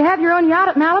 Do you have your own yacht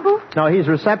at Malibu? No, he's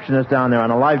receptionist down there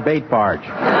on a live bait barge.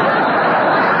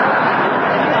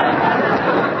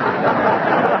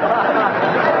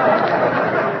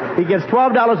 He gets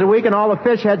 $12 a week and all the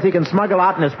fish heads he can smuggle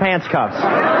out in his pants cuffs.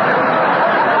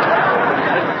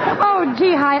 Oh,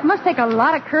 gee, High, it must take a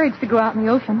lot of courage to go out in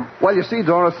the ocean. Well, you see,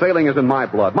 Doris, sailing is in my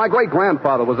blood. My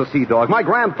great-grandfather was a sea dog. My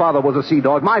grandfather was a sea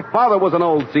dog. My father was an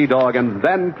old sea dog. And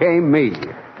then came me.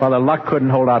 Well, the luck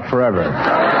couldn't hold out forever.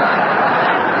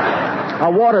 A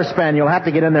water spaniel. You'll have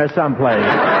to get in there someplace.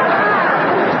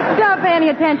 Don't pay any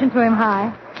attention to him,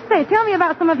 High. Say, tell me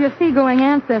about some of your seagoing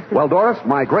ancestors. Well, Doris,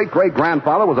 my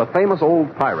great-great-grandfather was a famous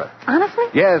old pirate. Honestly?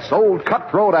 Yes, old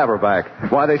Cutthroat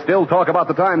Averback. Why, they still talk about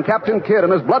the time Captain Kidd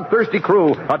and his bloodthirsty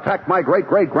crew attacked my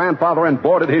great-great-grandfather and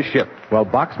boarded his ship. Well,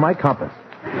 box my compass.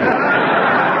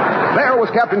 There was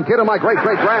Captain Kidd and my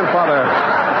great-great-grandfather.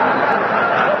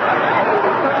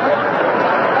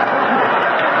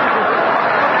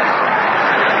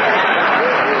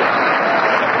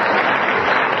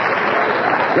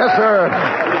 Yes, sir.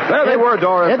 There they were,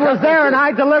 Doris. It was there, and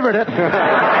I delivered it.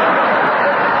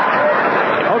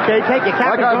 Okay, take your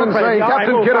Like Captain. I've been saying, All right,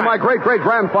 Captain move Kidd and back. my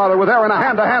great-great-grandfather were there in a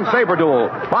hand-to-hand saber duel.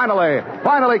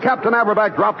 Finally, Captain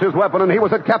Averback dropped his weapon, and he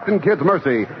was at Captain Kidd's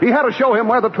mercy. He had to show him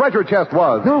where the treasure chest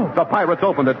was. No. The pirates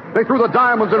opened it. They threw the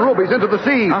diamonds and rubies into the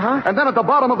sea. Uh-huh. And then at the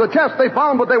bottom of the chest, they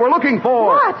found what they were looking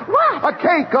for. What? What? A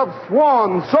cake of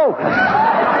swan soap.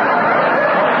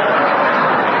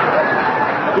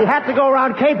 You had to go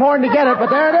around Cape Horn to get it, but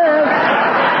there it is.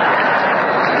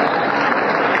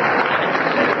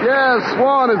 Yes,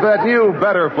 Swan is that new,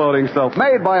 better floating soap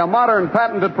made by a modern,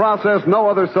 patented process no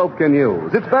other soap can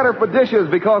use. It's better for dishes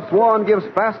because Swan gives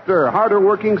faster,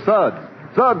 harder-working suds.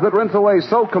 Suds that rinse away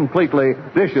so completely,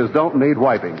 dishes don't need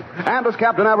wiping. And as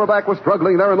Captain Averback was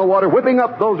struggling there in the water, whipping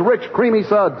up those rich, creamy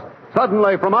suds,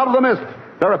 suddenly, from out of the mist,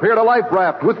 there appeared a life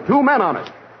raft with 2 men on it.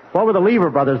 What were the Lever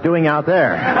brothers doing out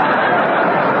there?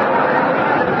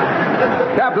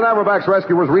 Captain Averback's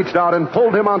rescuers reached out and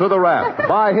pulled him onto the raft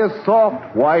by his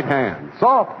soft, white hand.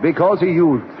 Soft because he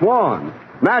used Swan.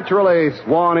 Naturally,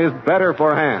 Swan is better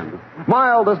for hands.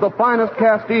 Mild as the finest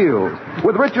Castiles,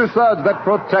 with richer suds that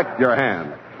protect your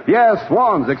hand. Yes,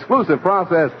 Swan's exclusive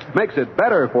process makes it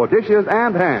better for dishes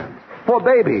and hands. For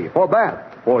baby, for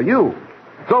bath, for you.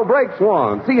 So break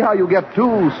Swan. See how you get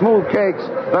 2 smooth cakes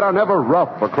that are never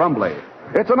rough or crumbly.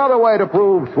 It's another way to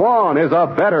prove Swan is a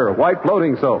better white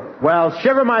floating soap. Well,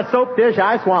 shiver my soap dish,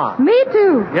 I Swan. Me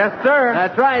too. Yes, sir.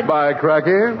 That's right. Bye,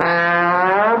 Cracky.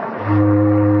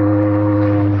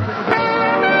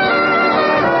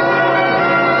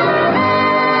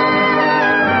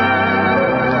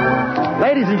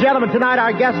 Ladies and gentlemen, tonight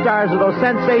our guest stars are those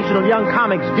sensational young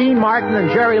comics, Dean Martin and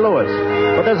Jerry Lewis.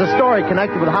 But there's a story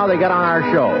connected with how they got on our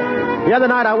show. The other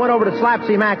night I went over to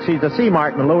Slapsy Maxie's to see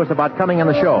Martin and Lewis about coming on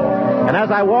the show. And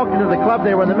as I walked into the club,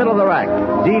 they were in the middle of the rack.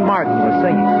 Dean Martin was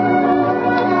singing.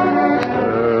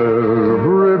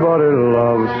 Everybody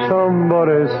loves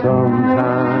somebody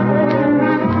sometime.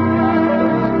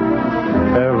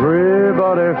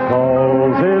 Everybody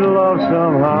falls in love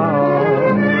somehow.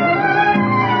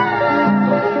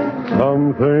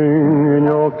 Something in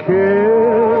your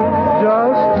kiss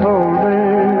just told me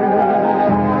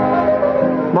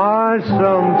my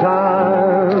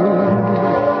sometime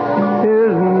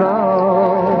is now.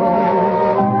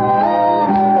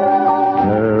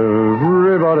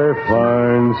 Everybody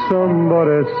finds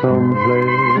somebody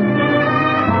someplace.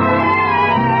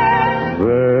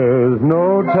 There's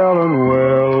no telling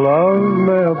where love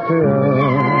may appear.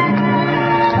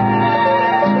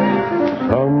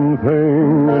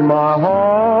 Something in my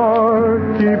heart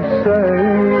keeps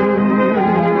saying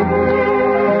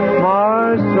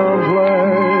my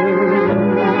someplace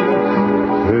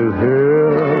is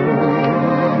here.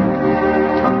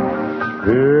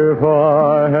 If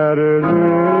I had it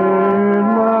in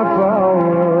my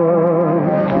power,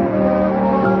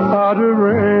 I'd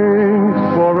arrange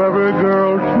for every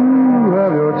girl to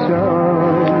have your charm.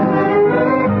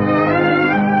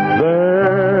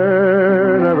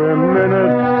 Then every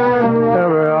minute,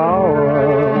 every hour,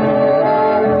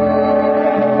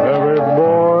 every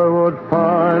boy would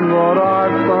find what I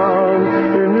found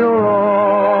in your arms.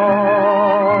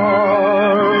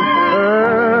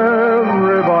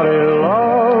 Everybody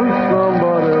loves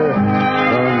somebody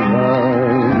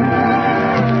sometimes.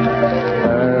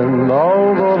 And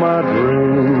although my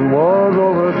dream was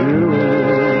overdue,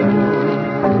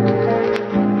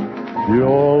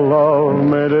 your love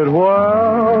made it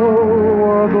well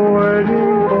worth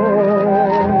waiting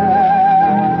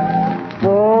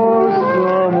for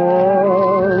someone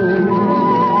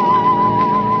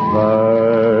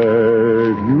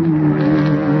like you.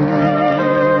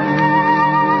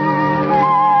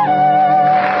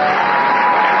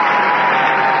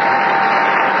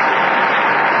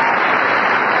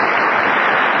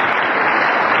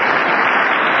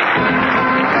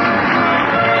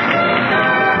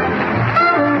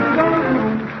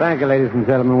 Thank you, ladies and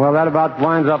gentlemen. Well, that about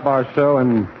winds up our show,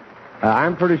 and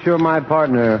I'm pretty sure my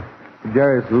partner,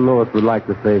 Jerry Lewis, would like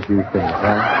to say a few things. Thanks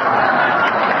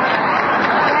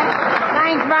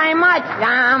very much.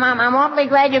 I'm awfully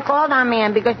glad you called on me,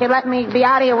 and because you let me be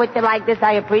out here with you like this,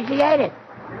 I appreciate it.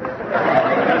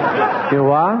 You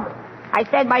what? I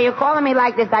said by you calling me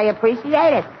like this, I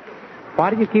appreciate it. Why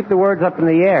do you keep the words up in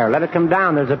the air? Let it come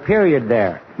down. There's a period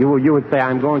there. You would say,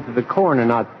 I'm going to the corner,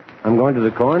 not, I'm going to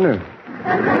the corner.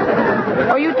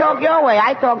 Oh, you talk your way.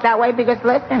 I talk that way because,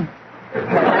 listen.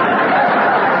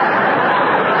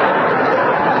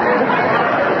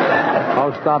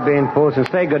 Oh, stop being fools and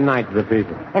say good night to the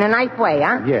people. In a nice way,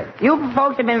 huh? Yes. You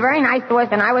folks have been very nice to us,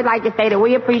 and I would like to say that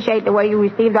we appreciate the way you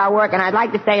received our work, and I'd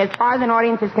like to say, as far as an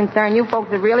audience is concerned, you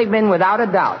folks have really been without a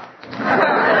doubt.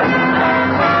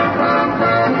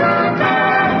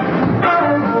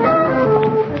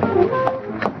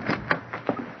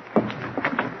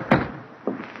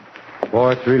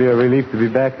 Boy, it's really a relief to be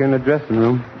back here in the dressing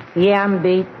room. Yeah, I'm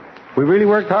beat. We really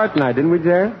worked hard tonight, didn't we,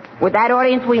 Jerry? With that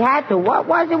audience, we had to. What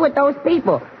was it with those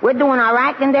people? We're doing our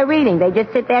act and they're reading. They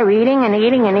just sit there eating and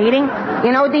eating and eating.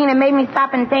 You know, Dean, it made me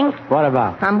stop and think. What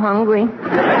about? I'm hungry.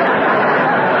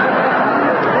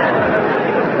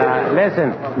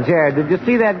 Listen, Jerry, did you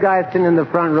see that guy sitting in the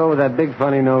front row with that big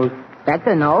funny nose? That's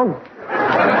a nose.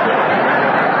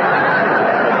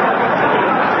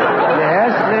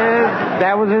 Yes,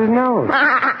 that was his nose.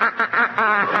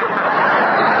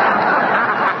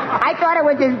 I thought it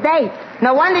was his date.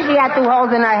 No wonder she had 2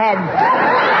 holes in her head.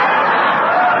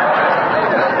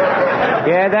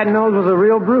 Yeah, that nose was a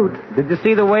real brute. Did you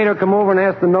see the waiter come over and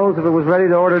ask the nose if it was ready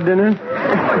to order dinner?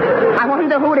 I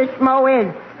wonder who the schmo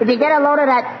is. Did you get a load of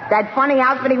that funny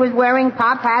outfit he was wearing?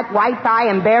 Top hat, white tie,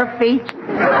 and bare feet?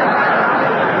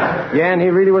 Yeah, and he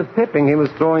really was tipping. He was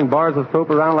throwing bars of soap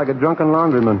around like a drunken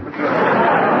laundryman.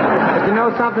 But you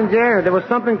know something, Jerry? There was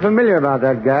something familiar about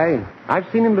that guy. I've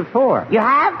seen him before. You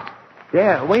have?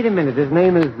 Yeah, wait a minute. His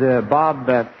name is Bob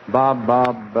Bob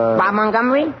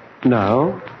Montgomery?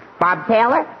 No. Bob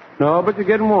Taylor? No, but you're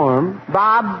getting warm.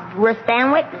 Bob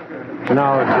Ristanwick?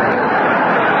 No.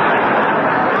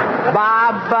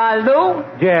 Babaloo?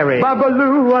 Jerry.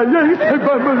 Babaloo, Babaloo,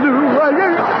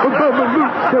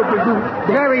 Babaloo.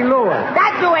 Jerry Lewis.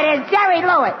 That's who it is, Jerry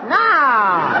Lewis. No.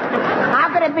 How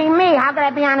could it be me? How could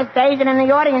I be on the stage and in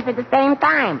the audience at the same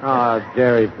time? Oh,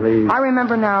 Jerry, please. I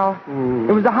remember now.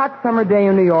 It was a hot summer day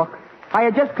in New York. I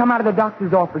had just come out of the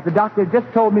doctor's office. The doctor had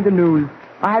just told me the news.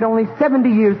 I had only 70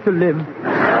 years to live.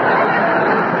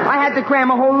 I had to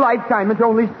cram a whole lifetime into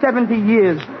only 70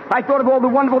 years. I thought of all the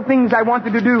wonderful things I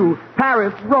wanted to do.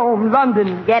 Paris, Rome,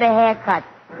 London. Get a haircut.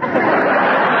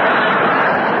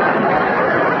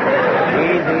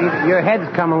 Easy. Your head's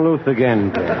coming loose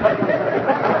again,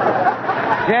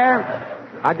 Jerry.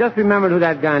 I just remembered who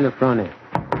that guy in the front is.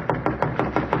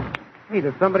 Hey,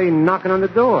 there's somebody knocking on the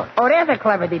door. Oh, there's a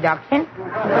clever deduction.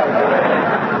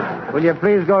 Will you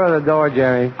please go to the door,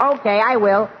 Jerry? Okay, I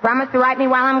will. Promise to write me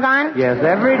while I'm gone? Yes,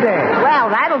 every day. Well,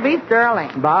 that'll be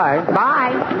sterling. Bye.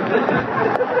 Bye.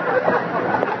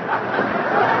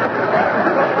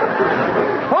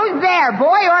 Who's there,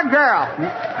 boy or girl?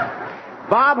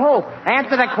 Bob Hope.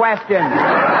 Answer the question.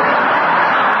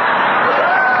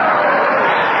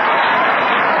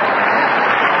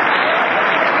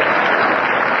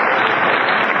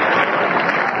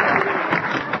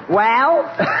 Well?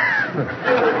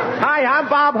 Hi, I'm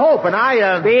Bob Hope, and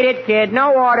I, Beat it, kid.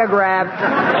 No autographs.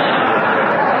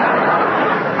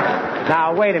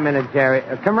 Now, wait a minute, Jerry.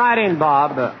 Come right in,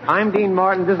 Bob. I'm Dean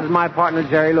Martin. This is my partner,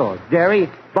 Jerry Lewis. Jerry,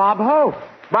 Bob Hope.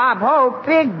 Bob Hope,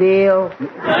 big deal. You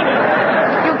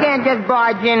can't just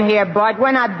barge in here, Bud.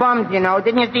 We're not bums, you know.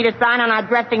 Didn't you see the sign on our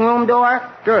dressing room door?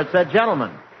 Sure, it said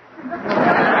gentlemen.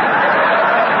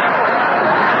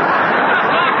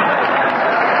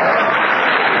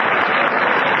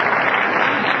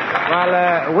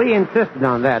 Well, we insisted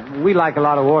on that. We like a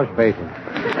lot of wash basins.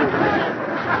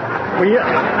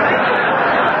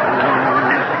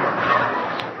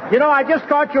 You know, I just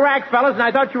caught your act, fellas, and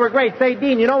I thought you were great. Say,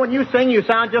 Dean, you know when you sing, you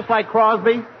sound just like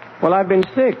Crosby? Well, I've been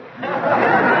sick.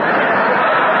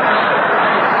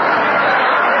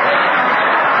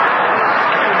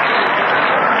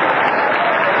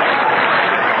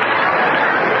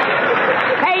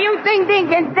 Hey, you think Dean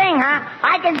can sing, huh?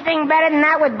 I can sing better than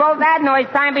that with both adenoids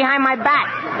tied behind my back.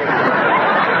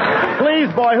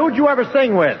 Please, boy, who'd you ever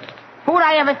sing with? Who'd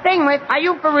I ever sing with? Are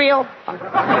you for real?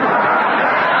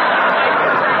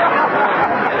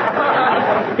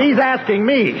 He's asking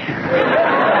me.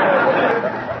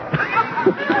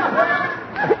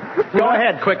 Go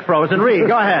ahead, Quick Frozen. Read.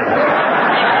 Go ahead.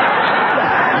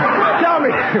 Tell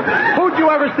me, who'd you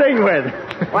ever sing with?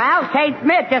 Well, Kate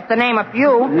Smith, just to name a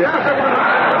few.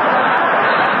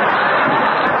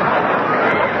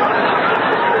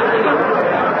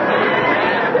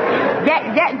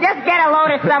 Just get a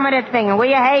load of some of this singing, will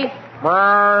you, hey?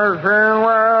 High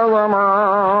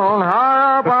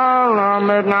up on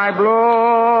the midnight blue.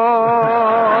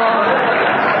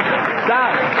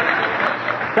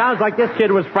 Sounds like this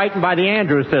kid was frightened by the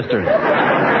Andrews sisters.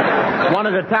 One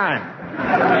at a time.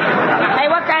 Hey,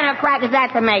 what kind of crack is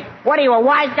that to make? What are you, a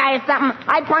wise guy or something?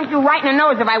 I'd punch you right in the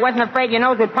nose if I wasn't afraid your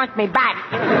nose would punch me back.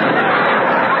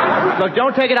 Look,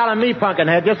 don't take it out on me,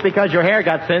 Pumpkinhead, just because your hair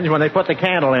got singed when they put the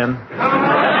candle in.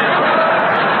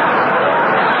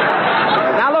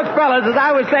 Now, look, fellas, as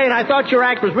I was saying, I thought your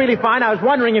act was really fine. I was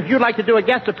wondering if you'd like to do a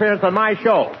guest appearance on my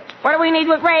show. What do we need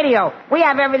with radio? We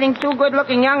have everything two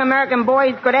good-looking young American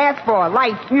boys could ask for.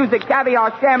 Lights, music,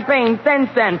 caviar, champagne,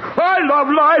 sen-sen. I love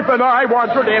life and I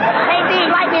want to live. Hey,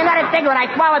 Dean, light me another cigarette. I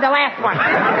swallowed the last one.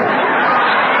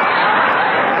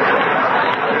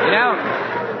 You know,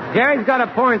 Jerry's got a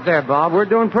point there, Bob. We're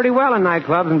doing pretty well in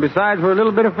nightclubs, and besides, we're a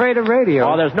little bit afraid of radio.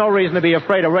 Oh, there's no reason to be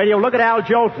afraid of radio. Look at Al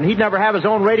Jolson. He'd never have his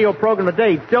own radio program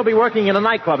today. He'd still be working in a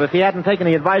nightclub if he hadn't taken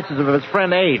the advices of his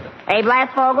friend Abe. Abe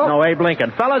Lastfogel? No, Abe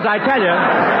Lincoln. Fellas, I tell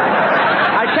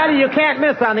you, you can't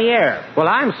miss on the air. Well,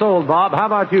 I'm sold, Bob. How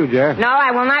about you, Jerry? No,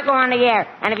 I will not go on the air.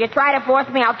 And if you try to force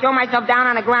me, I'll throw myself down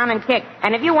on the ground and kick.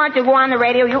 And if you want to go on the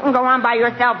radio, you can go on by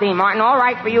yourself, Dean Martin. All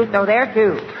right for you, so there,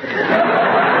 too.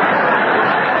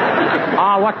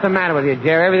 Oh, what's the matter with you,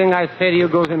 Jerry? Everything I say to you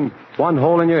goes in one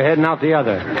hole in your head and out the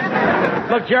other.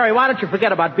 Look, Jerry, why don't you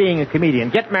forget about being a comedian?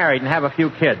 Get married and have a few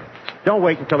kids. Don't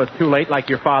wait until it's too late like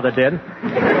your father did.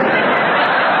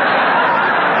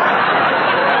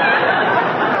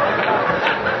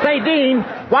 Say, Dean,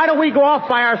 why don't we go off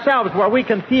by ourselves where we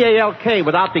can T-A-L-K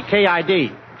without the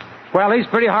K-I-D? Well, he's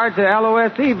pretty hard to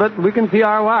L-O-S-E, but we can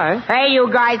P-R-Y. Hey,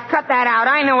 you guys, cut that out.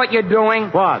 I know what you're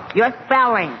doing. What? You're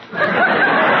spelling.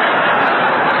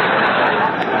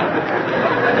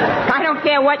 I don't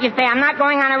care what you say. I'm not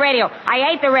going on the radio. I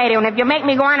hate the radio, and if you make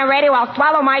me go on the radio, I'll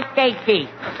swallow my skate key.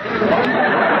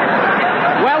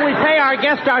 Well, we pay our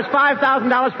guest stars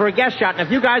 $5,000 for a guest shot, and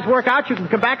if you guys work out, you can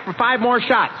come back for 5 more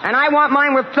shots. And I want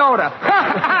mine with soda.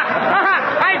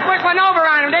 I put one over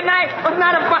on him, didn't I? Was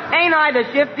not a fun... Ain't I the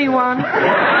shifty one? All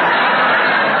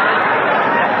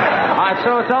right,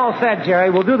 so it's all set,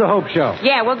 Jerry. We'll do the Hope Show.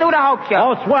 Yeah, we'll do the Hope Show.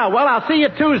 Oh, swell. Well, I'll see you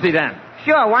Tuesday then.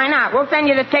 Sure, why not? We'll send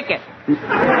you the ticket.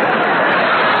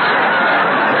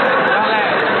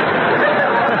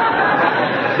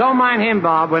 Don't mind him,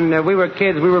 Bob. When we were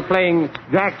kids, we were playing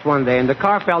jacks one day, and the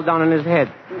car fell down on his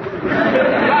head.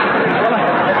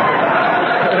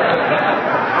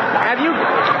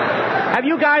 Have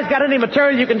you guys got any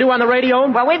material you can do on the radio?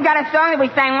 Well, we've got a song that we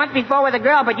sang once before with a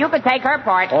girl, but you could take her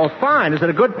part. Oh, fine. Is it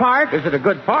a good part? Is it a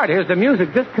good part? Here's the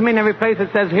music. Just come in every place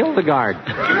that says Hildegard.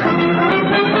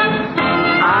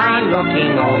 I'm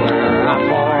looking over a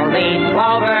 4-leaf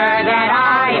clover that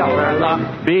I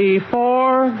overlooked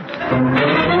before.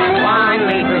 1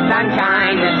 leaf is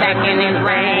sunshine, the second is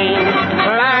rain.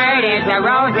 Third is the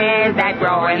roses that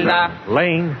grow in the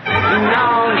lane.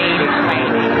 No need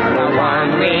explaining. The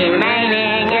one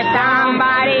remaining is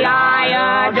somebody I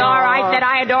adore. I said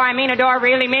I adore. I mean adore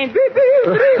really means...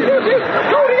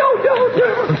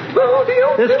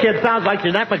 This kid sounds like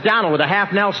Jeanette McDonald with a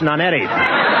half Nelson on Eddie.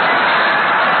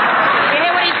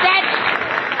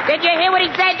 Did you hear what he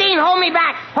said, Dean? Hold me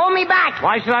back. Hold me back.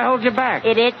 Why should I hold you back?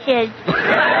 It itches.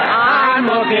 I'm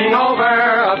looking over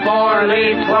a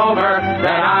 4-leaf clover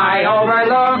that I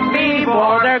overlooked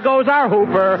before. There goes our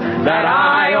Hooper that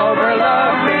I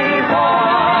overlooked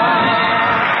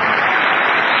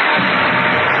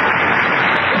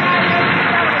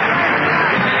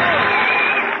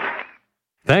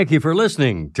before. Thank you for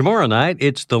listening. Tomorrow night,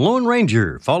 it's The Lone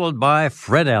Ranger, followed by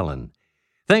Fred Allen.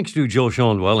 Thanks to Joe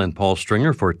Schoenwell and Paul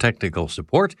Stringer for technical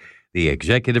support. The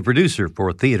executive producer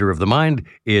for Theater of the Mind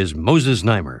is Moses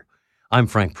Neimer. I'm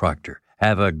Frank Proctor.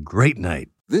 Have a great night.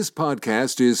 This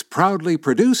podcast is proudly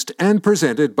produced and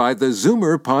presented by the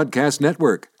Zoomer Podcast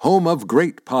Network, home of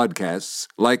great podcasts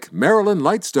like Marilyn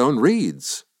Lightstone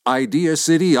Reads, Idea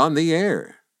City on the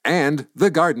Air, and The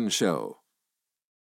Garden Show.